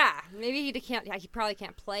 Yeah, maybe he can't. He probably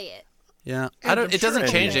can't play it. Yeah, Yeah, I don't. I'm It sure doesn't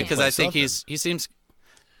change it Andrew because Yang I think plays he seems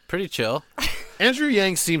pretty chill. Andrew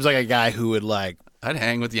Yang seems like a guy who would like I'd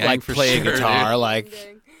hang with Yang for play sure, a guitar, dude.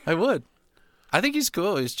 like I would. I think he's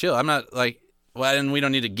cool. He's chill. I'm not like. Well, and we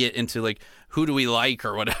don't need to get into like who do we like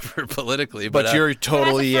or whatever politically. but you're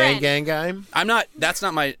totally But as a Yang friend. Gang guy. I'm not. That's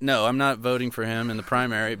not my. No, I'm not voting for him in the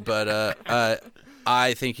primary. But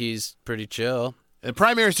I think he's pretty chill. And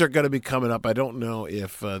primaries are going to be coming up. I don't know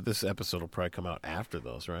if this episode will probably come out after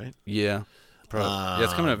those, right? Yeah, probably. Yeah,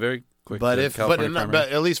 it's coming up very quick. But the if California primary. but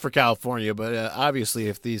at least for California, but obviously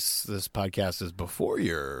if this podcast is before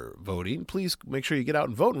you're voting, please make sure you get out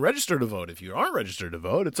and vote and register to vote. If you aren't registered to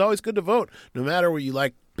vote, it's always good to vote, no matter where you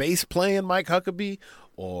like bass playing Mike Huckabee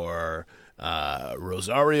or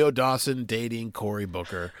Rosario Dawson dating Cory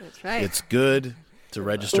Booker. That's right. It's good to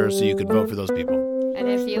register so you can vote for those people. And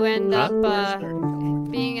if you end up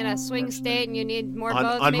being in a swing state and you need more votes,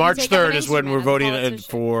 On maybe March take up an 3rd is when we're instrument voting as a in politician.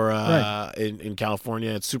 for Right. in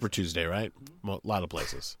California. It's Super Tuesday, right? A lot of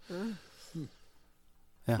places.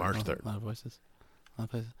 Yeah, March a lot- 3rd. A lot of voices. A lot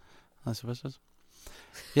of places. Lots of voices.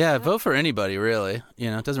 Yeah, vote for anybody, really.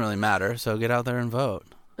 You know, it doesn't really matter. So get out there and vote.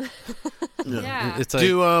 Yeah. It's like,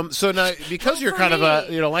 So now because Vote you're for kind of a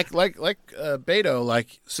me. like Beto,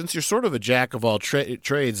 like since you're sort of a jack of all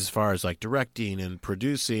trades as far as like directing and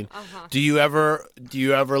producing, Uh-huh. do you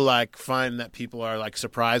ever like find that people are like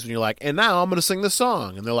surprised when you're like, and now I'm going to sing the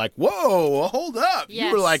song, and they're like, whoa, hold up, you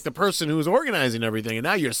were Yes. like the person who was organizing everything, and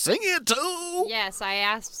now you're singing it too. Yes, I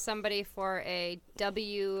asked somebody for a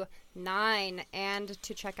W-9 and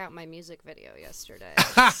to check out my music video yesterday.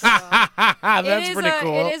 So, That's it is pretty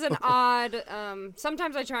cool. It is an odd.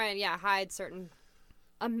 Sometimes I try and hide certain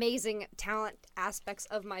amazing talent aspects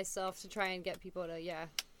of myself to try and get people to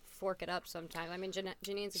fork it up. Sometimes I mean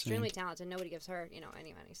Janine's extremely talented. Nobody gives her any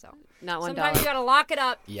money. So Not one sometimes you dollar. gotta lock it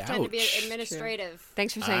up. Tend to be Youch. administrative.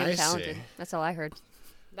 Thanks for saying I I'm talented. see. That's all I heard.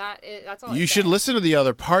 That's all. You I should say. listen to the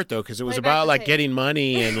other part though, because it was Play back about the like tape. getting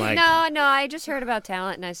money and like No, I just heard about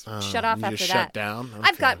talent and I shut off you after just that. shut down.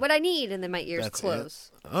 I've Okay. got what I need, and then my ears That's it?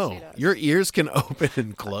 close. Oh, your ears can open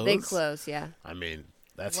and close. They close, yeah. I mean,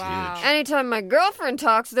 that's Wow. huge. Anytime my girlfriend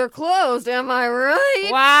talks, they're closed. Am I right?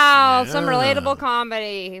 Wow, some Yeah. relatable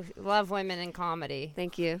comedy. Love women in comedy.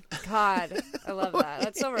 Thank you. God, I love that.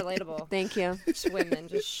 That's so relatable. Thank you. Just women,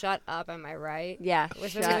 just shut up. Am I right? Yeah.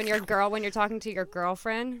 Especially when you're talking to your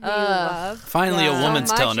girlfront who you Ugh. love. finally, Yeah. a woman's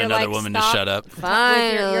So much, telling you're another like, woman to stop. shut up.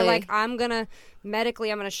 Finally. You're like, I'm gonna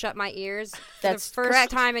shut my ears. For That's the first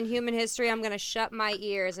correct. time in human history, I'm gonna shut my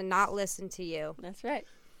ears and not listen to you. That's right.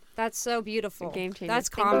 That's so beautiful. It's a game changer. That's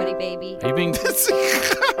Thank comedy, baby. Are you being?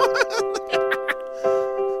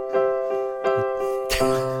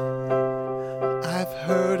 I've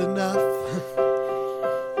heard enough.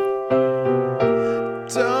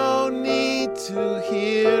 Don't need to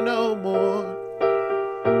hear no more.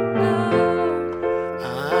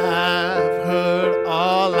 I've heard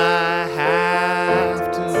all I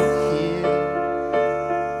have to hear.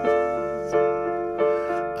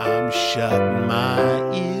 I'm shutting my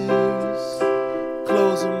ears,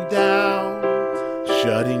 close them down,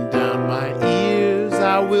 shutting down my ears.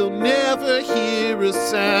 I will never hear a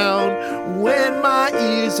sound when my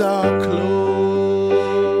ears are closed.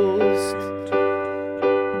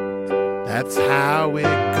 That's how it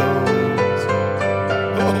goes.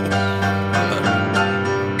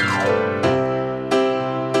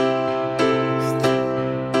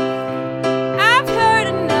 I've heard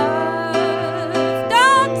enough.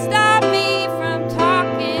 Don't stop me from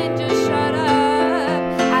talking. Just shut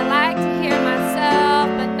up. I like to hear myself,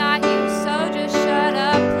 but not you. So just shut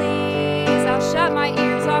up, please. I'll shut my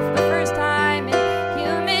ears off the first time in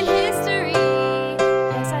human history.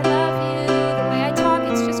 Yes, I love you. The way I talk,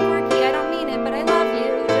 it's just quirky. I don't mean it, but I love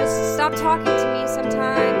you. Just stop talking to me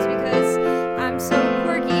sometimes because I'm so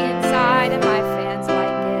quirky inside, and my fans like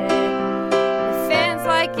it. My fans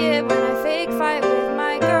like it when I fake fight with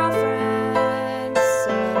my girlfriend.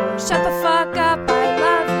 So shut the fuck up. I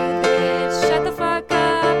love you, bitch. Shut the fuck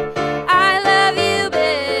up. I love you,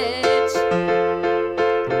 bitch.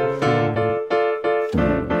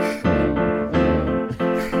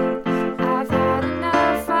 I've had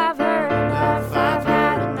enough. I've heard enough. I've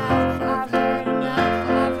had enough. I've heard enough.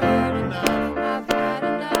 I've heard enough. I've had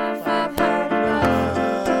enough. I've heard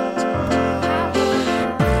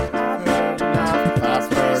enough.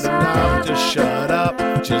 I've heard enough. Just shut up.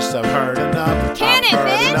 Just I've heard enough. Can it, I've heard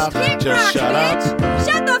bitch? enough. Kick Just rock, shut bitch. up.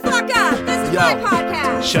 Shut the fuck up. This is my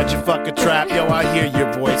podcast. Shut your fucking trap, yo, I hear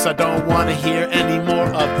your voice. I don't want to hear any more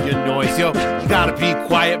of your noise. Yo, you gotta be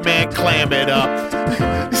quiet, man, clam it up.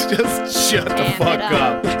 Just shut the Clam fuck it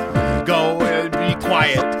up. Go and be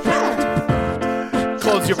quiet.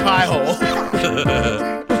 Close your pie hole.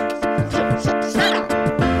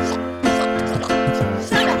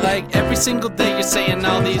 Like every single day you're saying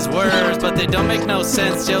all these words, but they don't make no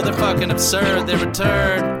sense, yo, they're fucking absurd. They're a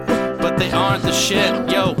turd, but they aren't the shit.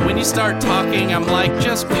 Yo, when you start talking, I'm like,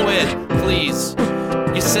 just quit, please.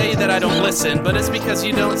 You say that I don't listen, but it's because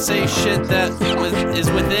you don't say shit that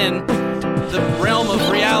is within the realm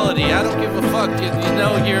of reality. I don't give a fuck, you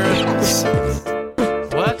know, you're...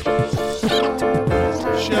 What?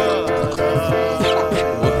 Shut up.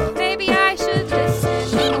 Maybe I should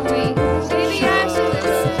listen. Wait, maybe I should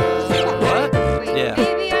listen. What? Wait, Yeah.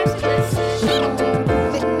 maybe I should listen.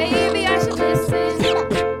 Wait, maybe I should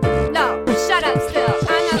listen. No, shut up still.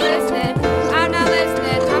 I'm not listening. I'm not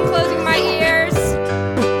listening. I'm closing my ears.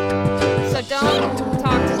 So don't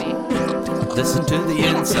talk to me. Listen to the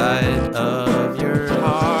inside of your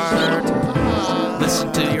heart.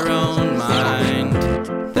 Listen to your own mind.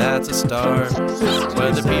 That's a start.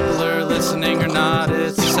 Whether people are listening or not,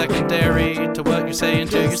 it's secondary to what you're saying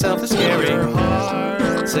to yourself is scary.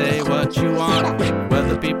 Say what you want.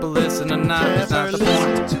 Whether people listen or not, it's not the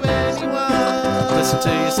point. Listen to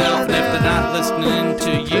yourself, and if they're not listening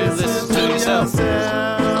to you, listen to yourself.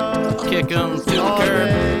 Kick them to the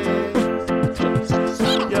curb.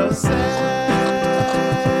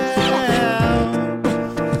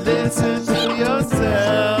 Listen to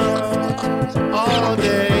yourself all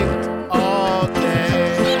day, all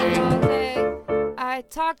day. Okay. I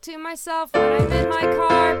talk to myself when I'm in my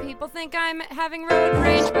car. People think I'm having road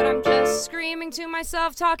rage, but I'm just screaming to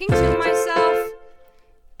myself, talking to myself.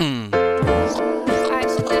 I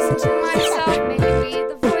should listen to myself. Maybe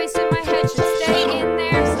the voice in my head should stay in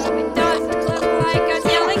there so it doesn't look like I'm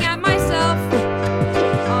yelling at myself.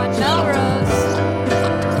 On Melrose.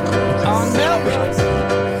 On Melrose.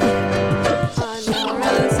 On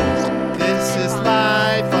Melrose. This is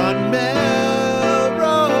life on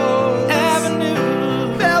Melrose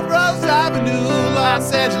Avenue. Melrose Avenue,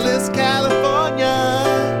 Los Angeles, California.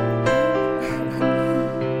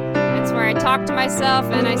 It's where I talk to myself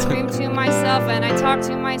and I scream to myself and I talk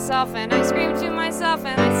to myself and I scream to myself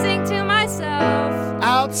and I sing to myself.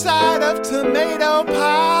 Outside of Tomato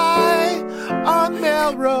Pie on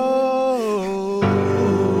Melrose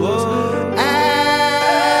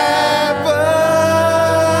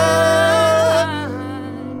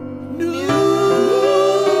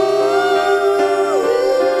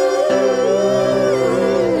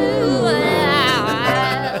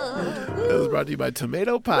That was brought to you by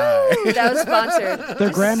Tomato Pie. That was sponsored.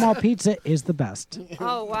 Their grandma pizza is the best.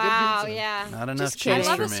 Oh wow, yeah. Not enough I cheese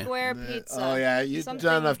love for a me. square pizza. Oh yeah, you've Something-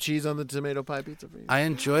 done enough cheese on the tomato pie pizza for you. I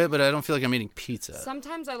enjoy it, but I don't feel like I'm eating pizza.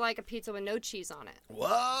 Sometimes I like a pizza with no cheese on it.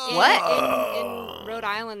 Whoa! In Rhode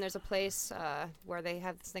Island, there's a place where they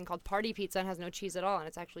have this thing called party pizza and has no cheese at all, and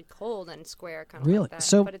it's actually cold and square, kind of Really? like that.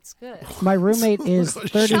 So- but it's good. My roommate is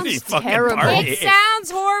 30. Shitty fucking terrible. party. It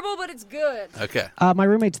sounds horrible, but it's good. Okay. My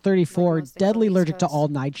roommate's 34. Like most things. deadly East allergic to Coast. all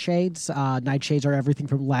nightshades. Nightshades are everything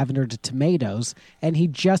from lavender to tomatoes, and he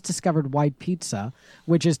just discovered white pizza,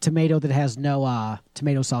 which is tomato that has no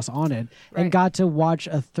tomato sauce on it, and Right. got to watch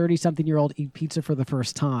a 30-something-year-old eat pizza for the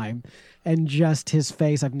first time, and just his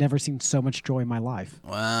face. I've never seen so much joy in my life.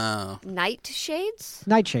 Wow. Nightshades?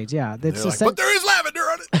 Nightshades, yeah. They're It's like, sen- but there is lavender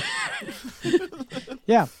on it.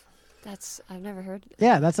 yeah, I've never heard.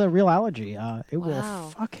 yeah. That's a real allergy. It will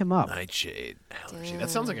Wow. fuck him up. Nightshade allergy. That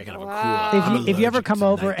sounds like a kind of a Wow. cool. If I'm you ever allergic come to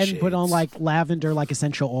over and put on nightshades. like lavender, like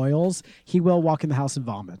essential oils, he will walk in the house and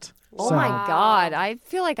vomit. Oh So- my god! I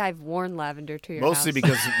feel like I've worn lavender to your Mostly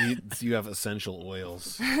house. because you have essential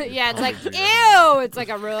oils. Yeah, it's like, ew! It's like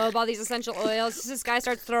a rube, all these essential oils. This guy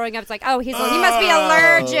starts throwing up. It's like, oh, he must be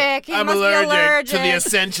allergic. He I'm must be allergic to the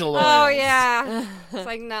essential oils. Oh, yeah. It's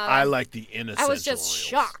like, no. I like the inessential I was just oils.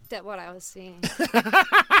 shocked at what I was seeing. What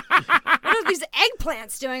are these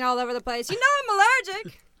eggplants doing all over the place? You know I'm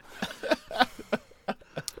allergic.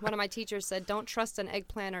 One of my teachers said, don't trust an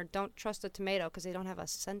eggplant or don't trust a tomato because they don't have a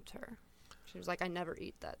center. She was like, I never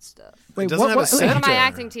eat that stuff. Wait, doesn't have a One center. of my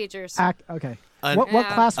acting teachers. Okay. An- what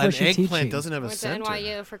Yeah. class An was she eggplant teaching? doesn't have a Went to center.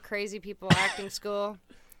 NYU for crazy people acting school.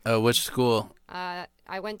 Oh, which school? I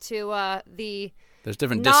went to the There's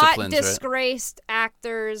different not disciplines, right? disgraced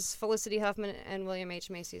actors, Felicity Huffman and William H.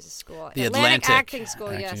 Macy's school. The Atlantic Atlantic Acting School,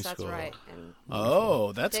 Acting yes, that's School. right. And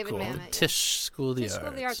Oh, that's David cool. Mamet. Tisch School of the Tisch Arts. School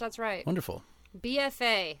of the Arts, that's right. Wonderful.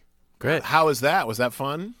 BFA. Great. How was that? Was that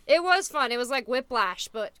fun? It was fun. It was like Whiplash,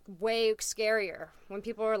 but way scarier. When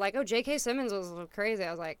people were like, "Oh, J.K. Simmons was crazy," I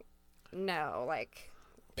was like, "No, like,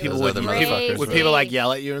 People Those would, other crazy. motherfuckers, would right? people like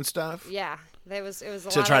yell at you and stuff yeah." It was a lot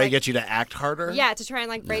to of, try to like- get you to act harder? Yeah, to try and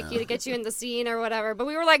like break you to get you in the scene or whatever. But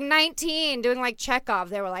we were like 19 doing like Chekhov.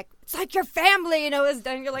 They were like, it's like your family, you know, is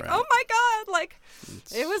done. You're like, Right. oh my God. Like,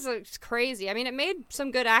 it was crazy. I mean, it made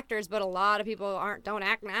some good actors, but a lot of people don't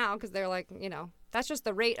act now because they're like, you know, that's just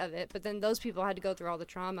the rate of it. But then those people had to go through all the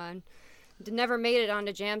trauma and never made it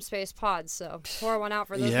onto Jam Space Pods. So pour one out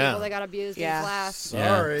for those Yeah. people that got abused Yeah. in class.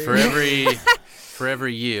 Sorry. Yeah. For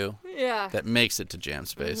every you Yeah, that makes it to Jam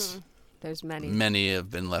Space, There's many. many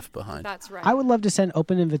have been left behind. that's right. I would love to send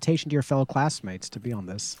open invitation to your fellow classmates to be on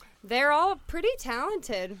this. They're all pretty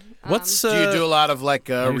talented. What's Do you do a lot of like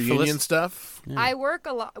maybe reunion Felic- stuff? I work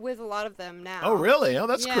a lot with a lot of them now. Oh, really? Oh,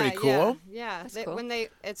 that's pretty cool. Yeah. They, cool. When they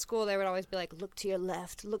at school, they would always be like, "Look to your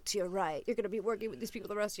left, look to your right. You're gonna be working with these people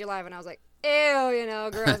the rest of your life." And I was like, "Ew, you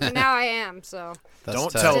know, gross." But now I am. So, That's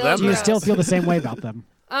Don't tough. tell Still them Do you gross. that. still feel the same way about them?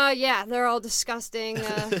 yeah, they're all disgusting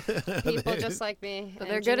people just like me. But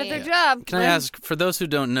and they're good at their Janine. job. Can I ask, for those who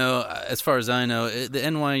don't know, as far as I know, the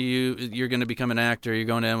NYU, you're going to become an actor, you're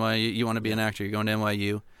going to NYU, you want to be an actor, you're going to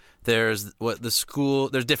NYU. There's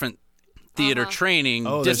there's different theater training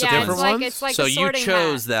Oh, there's Yeah, different it's ones? like it's like so a you sorting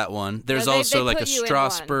chose hat. that one. There's No, they also like a put you in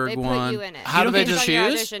Strasbourg They one. put you in it. How You do don't they get just on your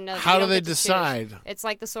choose? audition, no, How you do don't they get to choose. decide? It's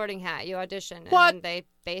like the sorting hat. You audition, What? and then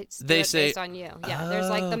they They do it say- based on you. Yeah, there's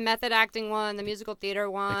like the method acting one, the musical theater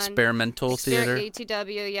one, Experimental theater.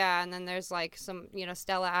 ATW, yeah, and then there's like some,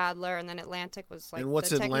 Stella Adler, and then Atlantic was like. And what's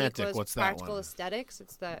the technique Atlantic? was What's that practical one? aesthetics.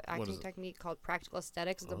 It's the acting is it? technique called practical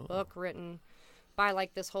aesthetics. It's a book written by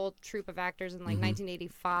like this whole troupe of actors in like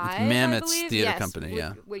 1985. With Mamet's I believe. theater Yes, company,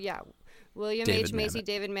 yeah. Yeah. William David H. Macy, Mamet.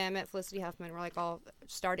 David Mamet, Felicity Huffman were like all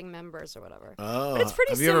starting members or whatever. Oh, But it's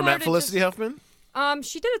pretty have you ever similar met to Felicity just- Huffman?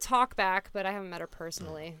 She did a talk back, but I haven't met her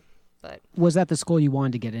personally. But Was that the school you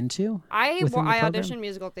wanted to get into? I Within the program? auditioned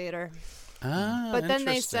musical theater, Ah, but then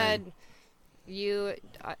they interesting. said you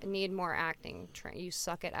need more acting. You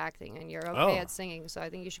suck at acting, and you're okay Oh. at singing. So I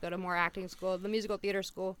think you should go to more acting school. The musical theater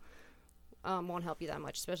school won't help you that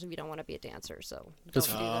much, especially if you don't want to be a dancer. So don't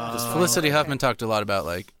do that. Because Felicity Huffman talked a lot about,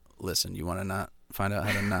 like, listen, you want to not find out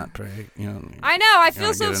how to not pray, I know. I You feel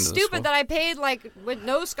wanna so get into the stupid school? that I paid like with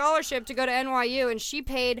no scholarship to go to NYU, and she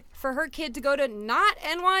paid for her kid to go to not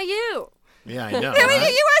NYU. Yeah, I know. They went to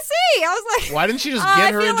right? USC. I was like, Why didn't she just I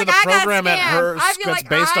get her feel into like the I got program at scammed. her I feel that's like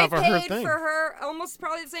based I off of her paid thing? for her almost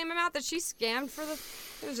probably the same amount that she scammed for the.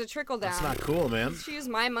 It was a trickle down. That's not cool, man. She used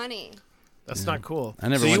my money. That's not cool. I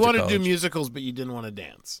never so you went to wanted to do college. musicals, but you didn't want to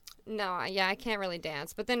dance. No, I can't really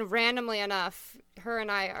dance. But then randomly enough, her and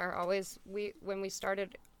I are always when we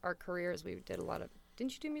started our careers, we did a lot of.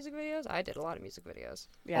 Didn't you do music videos? I did a lot of music videos.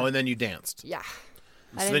 Yeah. Oh, and then you danced. Yeah.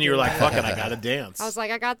 So didn't then you do were like, that. fuck it, I gotta dance. I was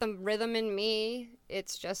like, I got the rhythm in me.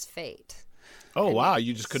 It's just fate. oh, wow,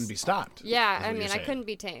 you just couldn't be stopped. Yeah, is I what mean, you're I saying. couldn't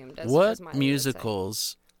be tamed. As What as Miley would say.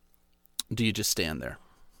 musicals do you just stand there?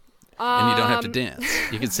 And you don't have to dance.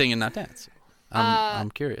 You can sing and not dance. I'm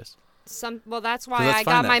curious. Well, that's why let's I find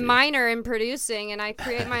got that my for you. minor in producing, and I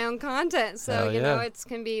create my own content. So Hell you know, yeah. it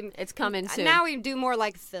can be. It's coming soon. Now we do more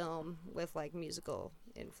like film with like musical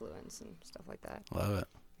influence and stuff like that. Love it.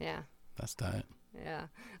 Yeah. That's tight. Yeah.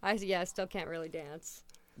 I still can't really dance.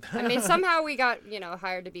 I mean, somehow we got,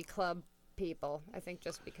 hired to be club people. I think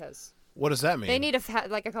just because What does that mean? they need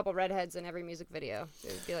like a couple redheads in every music video.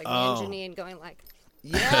 It would be like me and Janine going like,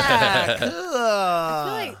 yeah, cool. I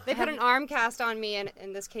feel like they put an arm cast on me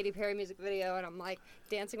in this Katy Perry music video, and I'm like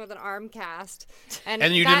dancing with an arm cast. And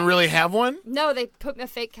you didn't really have one? No, they put a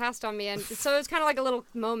fake cast on me, and so it was kind of like a little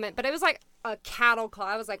moment, but it was like a cattle call.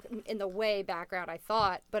 I was like in the way background, I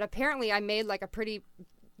thought, but apparently I made like a pretty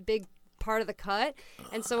big part of the cut,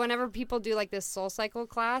 and so whenever people do like this Soul Cycle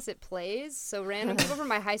class, it plays. So random people from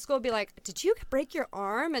my high school would be like, "Did you break your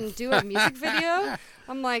arm and do a music video?"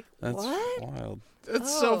 I'm like, That's "What?" wild.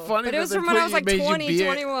 It's so funny. But it that was they from when I was like made you 20,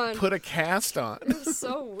 21. Put a cast on. It was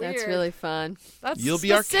so weird. That's really fun. That's You'll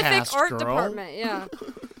be our specific cast art girl. department. Yeah,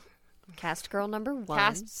 Cast girl number 1.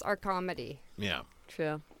 casts are comedy. Yeah.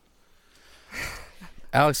 True.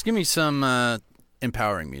 Alex, give me some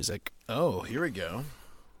empowering music. Oh, here we go.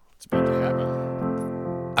 It's about to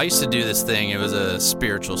happen. I used to do this thing. It was a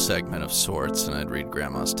spiritual segment of sorts, and I'd read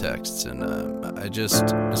grandma's texts, and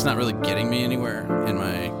it's not really getting me anywhere in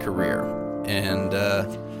my career. And, the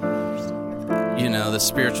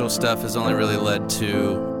spiritual stuff has only really led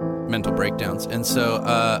to mental breakdowns. And so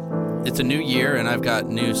it's a new year, and I've got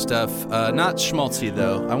new stuff. Not schmaltzy,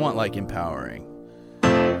 though. I want, like, empowering.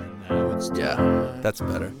 Now it's Yeah, that's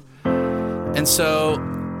better. And so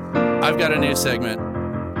I've got a new segment,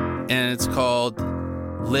 and it's called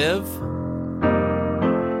Live.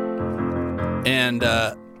 And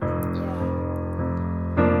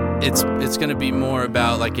it's going to be more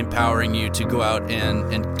about like empowering you to go out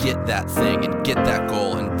and get that thing and get that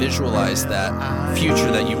goal and visualize that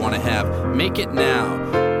future that you want to have. Make it now.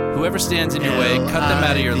 Whoever stands in your way, cut them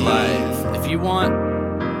out of your life. If you want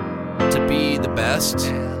to be the best,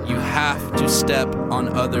 you have to step on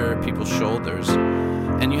other people's shoulders,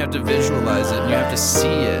 and you have to visualize it, and you have to see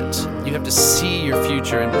it. You have to see your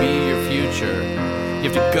future and be your future. You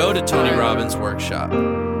have to go to Tony Robbins' workshop.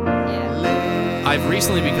 I've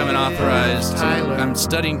recently become an authorized, I'm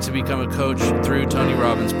studying to become a coach through Tony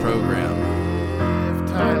Robbins' program.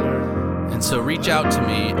 And so reach out to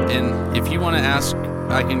me, and if you want to ask, you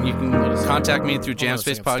can contact me through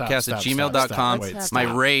jamspacepodcast@gmail.com. My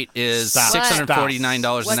rate is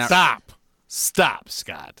 $649 an hour. Stop,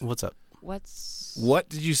 Scott. What's up? What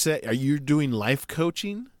did you say? Are you doing life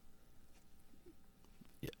coaching?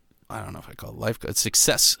 I don't know if I call it life coach.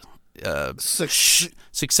 Success.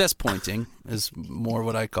 Success pointing is more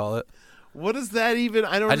what I call it. What is that even?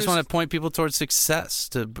 I just want to point people towards success,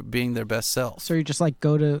 to being their best self. So you just like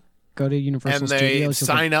go to Universal and they Studios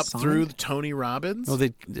sign up through Tony Robbins? Well,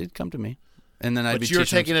 they'd come to me, and then I'd be But you're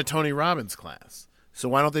teaching taking a Tony Robbins class. So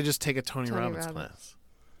why don't they just take a Tony Robbins class?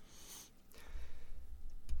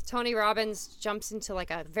 Tony Robbins jumps into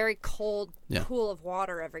like a very cold pool of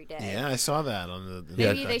water every day. Yeah, I saw that on the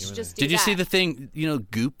Maybe they should just do Did you that. see the thing,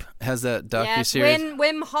 Goop has that docuseries? Yes,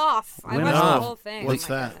 Wim Hof. I watched the whole thing. What's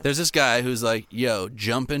Oh my that? goodness. There's this guy who's like,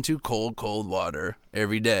 jump into cold water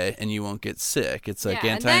every day and you won't get sick. It's like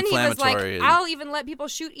anti-inflammatory. And then he was like, I'll even let people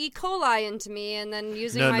shoot E. coli into me, and then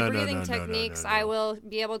using my breathing techniques, I will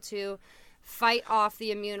be able to fight off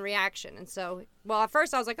the immune reaction. And so, at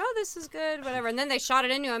first I was like, oh, this is good, whatever. And then they shot it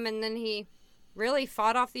into him, and then he really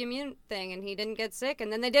fought off the immune thing, and he didn't get sick.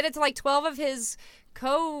 And then they did it to like 12 of his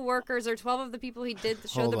co-workers, or 12 of the people he did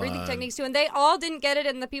show the breathing techniques to, and they all didn't get it,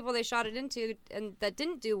 and the people they shot it into and that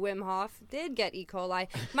didn't do Wim Hof did get E. coli.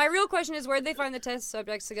 My real question is, where'd they find the test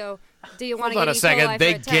subjects to go, do you want to get E. coli second.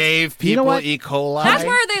 They for a test? gave people E. coli? That's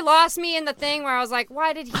where they lost me in the thing where I was like,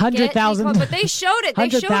 why did he 100,000? get E. coli? But they showed it. They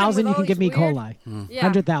showed it 100,000 with you all can give these me weird- coli. Yeah.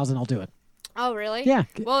 100,000 I'll do it. Oh, really? Yeah.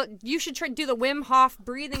 Well, you should do the Wim Hof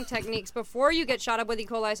breathing techniques before you get shot up with E.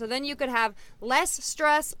 coli, so then you could have less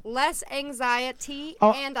stress, less anxiety,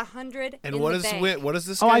 and 100 And in what the is bank. what is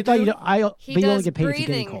this? Oh, guy I thought do? He but you only does get paid if you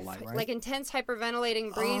get E. breathing, coli, right? like intense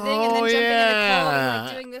hyperventilating breathing, and then jumping in the cold and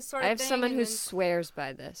like doing this sort of I thing. have someone and who then- swears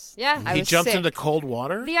by this. Yeah. I He was jumped sick. into cold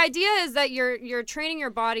water? The idea is that you're training your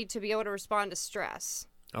body to be able to respond to stress.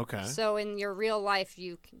 Okay. So in your real life,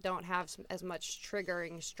 you don't have as much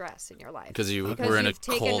triggering stress in your life Because we're in a you've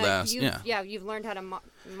taken cold ass. you've learned how to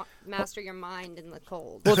master your mind in the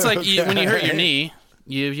cold. Well, it's like when you hurt your knee,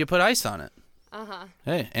 you put ice on it. Uh-huh.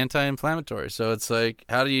 Hey, anti-inflammatory. So it's like,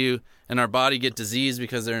 how do you and our body get disease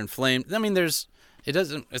because they're inflamed? I mean,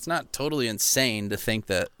 it's not totally insane to think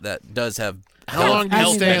that does have How long do you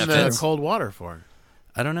health stay in the benefits. cold water for?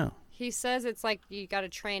 I don't know. He says it's like you got to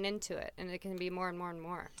train into it, and it can be more and more and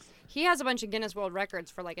more. He has a bunch of Guinness World Records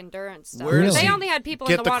for like endurance stuff. Where does They he only had people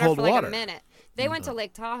get in the the water cold for like water? a minute. They went to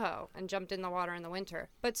Lake Tahoe and jumped in the water in the winter.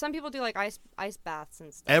 But some people do like ice baths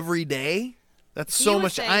and stuff. Every day? That's He so was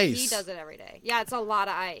much saying ice. He does it every day. Yeah, it's a lot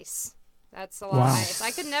of ice. That's a lot Wow. of ice.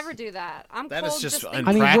 I could never do that. I'm That cold is just thinking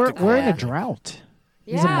I mean, Practical. we're in about a it. drought.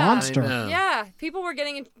 Yeah. He's a monster. I know. Yeah, people were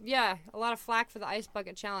getting a lot of flack for the ice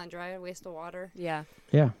bucket challenge, right? A waste of water. Yeah.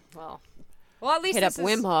 Yeah. Well, at least Hit up this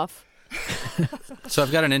Wim is, Hof. So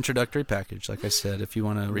I've got an introductory package. Like I said, if you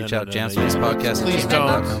want to reach no, out, no, Jamspace no, Podcast. Please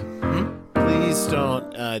 @gmail.com. don't. Please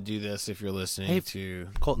don't do this if you're listening Hey, to.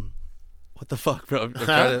 Colton, what the fuck, bro?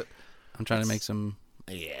 I'm trying to make some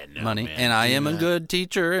Yeah, no, money, man, and I do am a that. good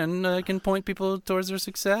teacher, and I can point people towards their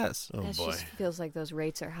success. Oh It boy. just feels like those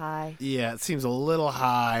rates are high. Yeah, it seems a little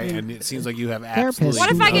high, and it seems like you have Therapist. absolutely.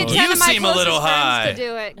 What if I get Oh. 10 You of my seem a little closest friends high. to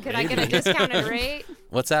do it? Could I get a discounted rate?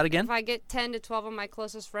 What's that again? If I get 10 to 12 of my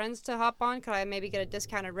closest friends to hop on, could I maybe get a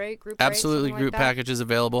discounted rate, group Absolutely, rate, something group like that? packages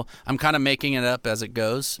available. I'm kind of making it up as it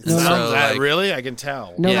goes. No, so, no. like, Really? I can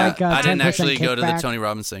tell. No, yeah, like I didn't 10% actually go to the kickback? Tony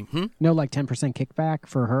Robbins thing. No, like 10% kickback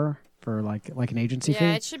for her for like an agency Yeah, fee.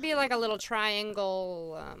 it should be like a little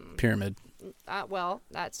triangle. Pyramid. Well,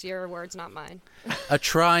 that's your words, not mine. A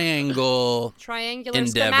triangle Triangular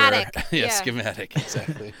endeavor. schematic. Yeah, schematic,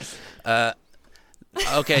 exactly.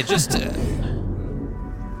 Okay, just...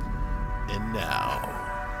 And now,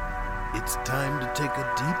 it's time to take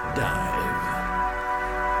a deep dive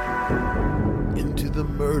into the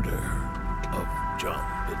murder of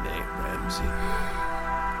John Benet Ramsey.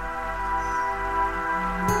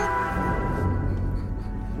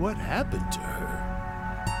 What happened to her?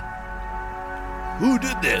 Who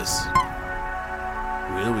did this?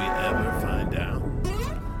 Will we ever find out?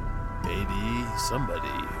 Maybe somebody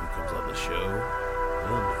who comes on the show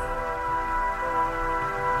will know.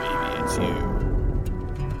 Maybe it's you.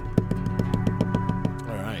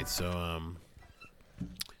 All right, so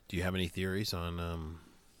do you have any theories on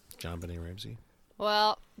John Benet Ramsey?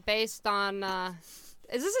 Well, based on...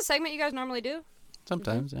 is this a segment you guys normally do?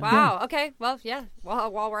 Sometimes, yeah. Wow. Okay. Well, yeah.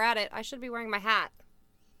 Well, while we're at it, I should be wearing my hat.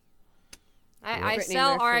 I Brittany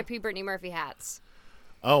sell Murphy. R.I.P. Brittany Murphy hats.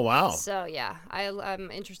 Oh, wow. So yeah,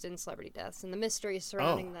 I'm interested in celebrity deaths and the mysteries Oh.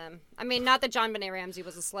 surrounding them. I mean, not that John Benet Ramsey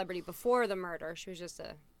was a celebrity before the murder; she was just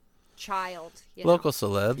a child. You know? Local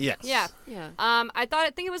celeb. Yes. Yeah. Yeah.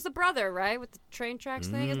 I think it was the brother, right, with the train tracks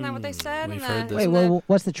thing. Isn't that what they said? we've in heard the, this. Wait, in well,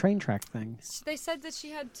 what's the train track thing? they said that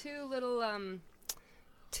she had two little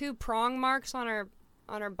two prong marks on her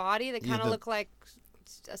body that Yeah, kind of the- look like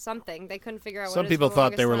something. They couldn't figure out what Some it is people for the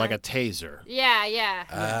thought they were longest like a time. taser. Yeah, yeah.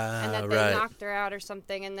 Ah, and that they right. knocked her out or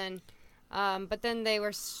something, and then, but then they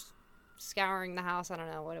were scouring the house. I don't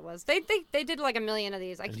know what it was. They did like a million of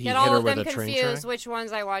these. I And he get hit all her of with them a train confused track? which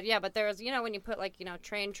ones I watched. Yeah, but there was, when you put like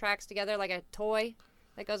train tracks together like a toy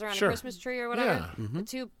that goes around Sure. a Christmas tree or whatever. Yeah. The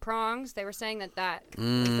two prongs. They were saying that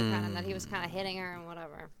was the kind of that he was kind of hitting her and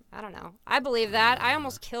whatever. I don't know. I believe that. I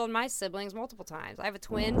almost killed my siblings multiple times. I have a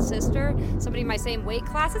twin sister, somebody in my same weight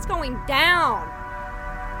class. It's going down.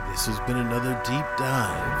 This has been another deep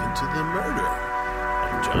dive into the murder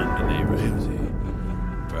of John Benet Ramsey.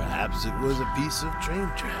 Perhaps it was a piece of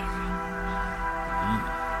train track.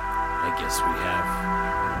 I guess we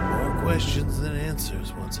have more questions than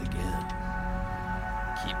answers once again.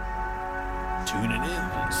 Keep tuning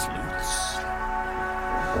in, sleuths.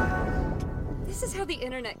 This is how the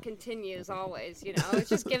internet continues always, It's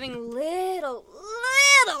just giving little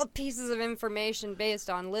pieces of information based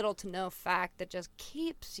on little to no fact that just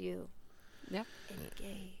keeps you Yep.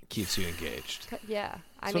 engaged. Keeps you engaged. Yeah.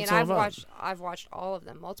 I That's mean, what it's all about. I've watched all of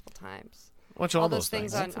them multiple times. Watch all all those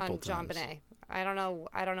things on multiple John times. Benet. I don't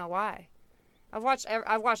know why. I've watched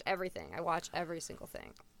everything. I watch every single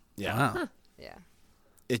thing. Yeah. Wow. Yeah.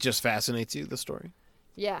 It just fascinates you, the story?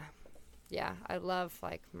 Yeah. Yeah. I love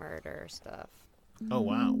like murder stuff. Oh,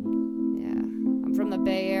 wow. Yeah. I'm from the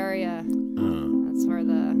Bay Area. That's where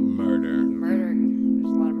the Murder.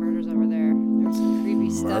 there's a lot of murders over there. There's some creepy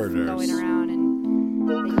stuff Murders. going around in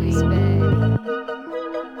the East Bay.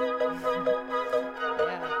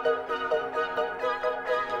 Yeah.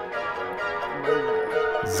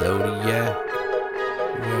 Zodiac.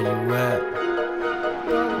 Where you at?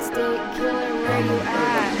 Golden State Killer, where you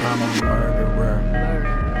at? I'm a murderer.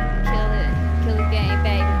 Kill it gang,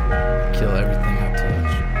 baby. Kill everything I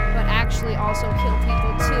touch. But actually also kill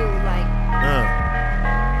people too, like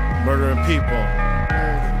Murdering people.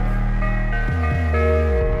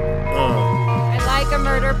 I like a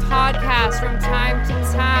murder podcast from time to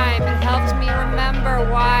time. It helps me remember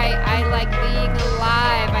why I like being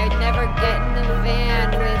alive. I'd never get in a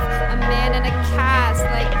van with a man man in a cast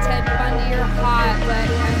like Ted Bundy. You're hot, but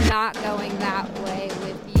I'm not going that way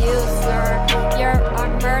with you, sir. You're a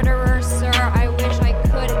murderer, sir. I wish I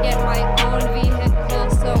could get my own vehicle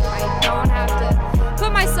so I don't have to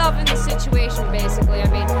put myself in this situation, basically. I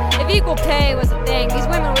mean, if equal pay was a thing, these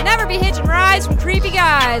women would never be hitching rides from creepy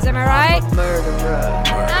guys, am I right? I'm a murderer.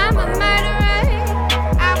 I'm a murderer.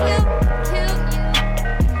 I will kill you.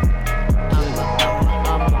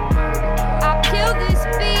 I'll kill this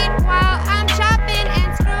beat while I'm chopping and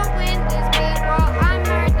screwing this beat while I'm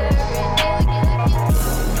murdering.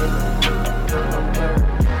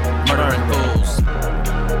 Murdering fools.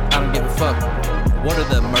 I don't give a fuck. What are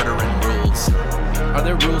the murdering rules? Are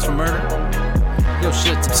there rules for murder? Yo,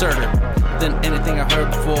 shit's absurder than anything I heard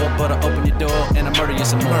before, but I open your door and I murder you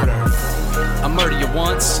some more. I murder you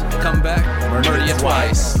once, come back, murder you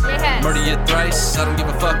twice. Yes. Murder you thrice, I don't give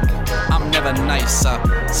a fuck. I'm never nice. I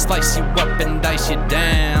slice you up and dice you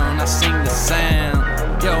down. I sing the sound.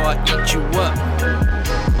 Yo, I eat you up.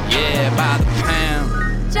 Yeah, by the pound.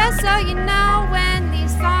 Just so you know, when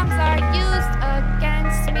these songs are used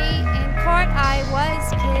against me in court, I was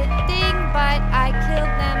kidding, but I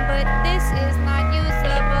killed them. But this is not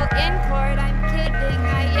usable in court. I'm kidding.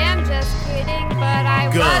 I am just kidding. But I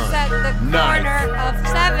was at the corner of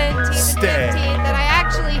 17th and 15th, and I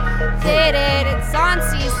actually did it. It's on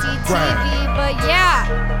CCTV. But yeah,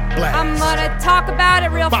 I'm gonna talk about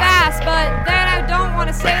it real fast. But then I don't want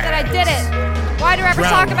to say that I did it. Why do I ever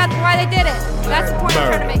talk about why they did it? That's the point I'm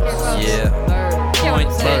trying to make here, folks. Yeah. Point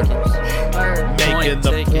taken. Making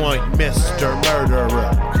the point, Mr. Murderer.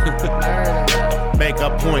 Make a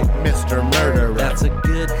point, Mr. Murderer. That's a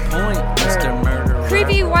good point, Mr. Murderer.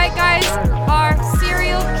 Creepy white guys are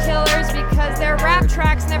serial killers because their rap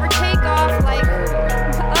tracks never take off like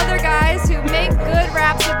other guys who make good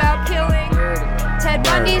raps about killing. Ted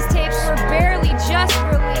Bundy's tapes were barely just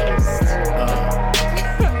released.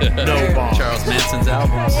 No bomb. Charles Manson's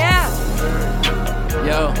albums. Yeah,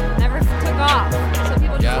 Yo, never took off. So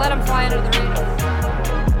people just let them fly under the radar.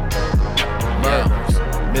 Murders.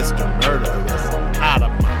 Mr. Murderer, out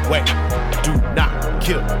of my way. Do not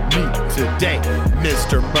kill me today,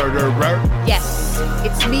 Mr. Murderer. Yes,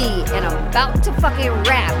 it's me, and I'm about to fucking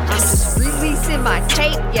rap. I'm just releasing my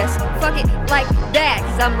tape, yes, fuck it like that.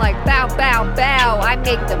 Cause I'm like, bow, bow, bow. I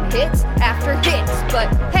make them hits after hits. But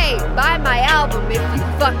hey, buy my album if you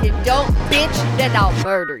fucking don't, bitch, then I'll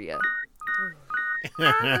murder you.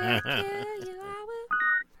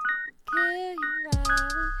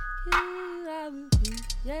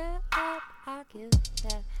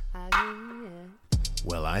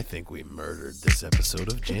 Well, I think we murdered this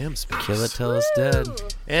episode of Jam Space. kill it till it's dead.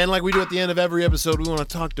 And like we do at the end of every episode, we want to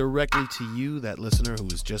talk directly to you, that listener who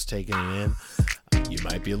is just taking it in. You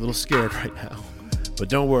might be a little scared right now, but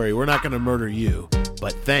don't worry, we're not going to murder you.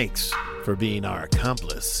 But thanks for being our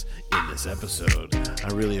accomplice in this episode. I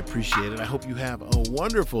really appreciate it. I hope you have a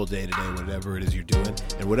wonderful day today, whatever it is you're doing.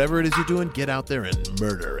 And whatever it is you're doing, get out there and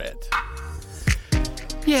murder it.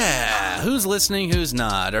 Yeah, who's listening, who's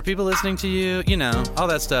not? Are people listening to you? You know, all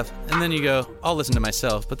that stuff. And then you go, I'll listen to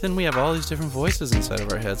myself. But then we have all these different voices inside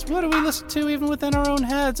of our heads. What do we listen to even within our own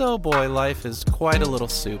heads? Oh boy, life is quite a little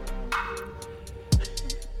soup.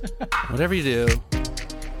 Whatever you do,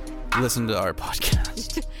 listen to our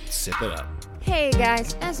podcast. Sip it up. Hey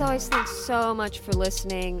guys, as always, thanks so much for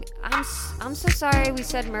listening. I'm so sorry we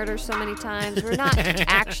said murder so many times. We're not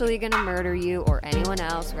actually gonna murder you or anyone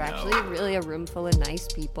else. We're actually really a room full of nice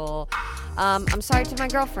people. I'm sorry to my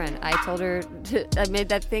girlfriend. I told her I made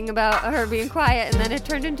that thing about her being quiet, and then it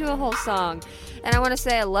turned into a whole song. And I want to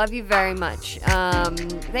say I love you very much.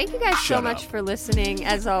 Thank you guys so much for listening.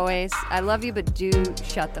 As always, I love you, but do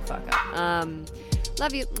shut the fuck up.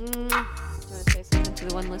 Love you. Do you want to say something to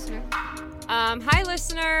the one listener? Hi,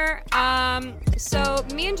 listener. So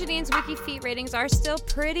me and Janine's Wiki Feet ratings are still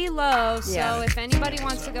pretty low. Yeah. So if anybody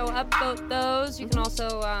wants to go upvote those, you can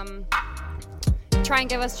also try and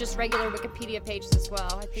give us just regular Wikipedia pages as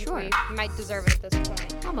well. I think we might deserve it at this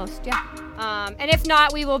point. Almost, yeah. And if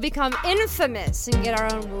not, we will become infamous and get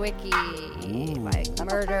our own wiki by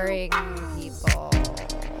murdering people.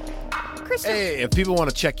 Hey, if people want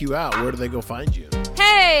to check you out, where do they go find you?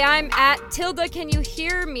 Hey, I'm at Tilda Can You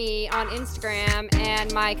Hear Me on Instagram,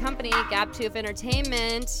 and my company, Gaptooth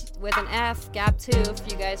Entertainment, with an F, Gaptooth.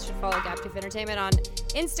 You guys should follow Gaptooth Entertainment on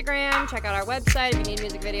Instagram. Check out our website if you need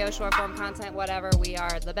music videos, short form content, whatever. We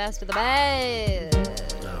are the best of the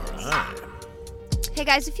best. All right. Hey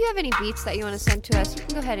guys, if you have any beats that you want to send to us, you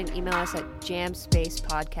can go ahead and email us at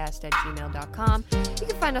jamspacepodcast@gmail.com. You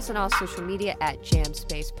can find us on all social media at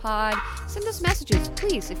jamspacepod. Send us messages,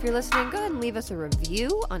 please. If you're listening, go ahead and leave us a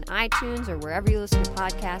review on iTunes or wherever you listen to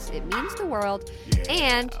podcasts. It means the world. Yeah.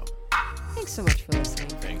 And thanks so much for listening.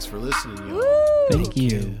 Thanks for listening, y'all. Woo! Thank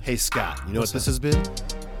you. Hey, Scott, you know what this has been?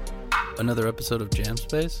 Another episode of Jam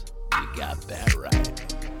Space? You got that right.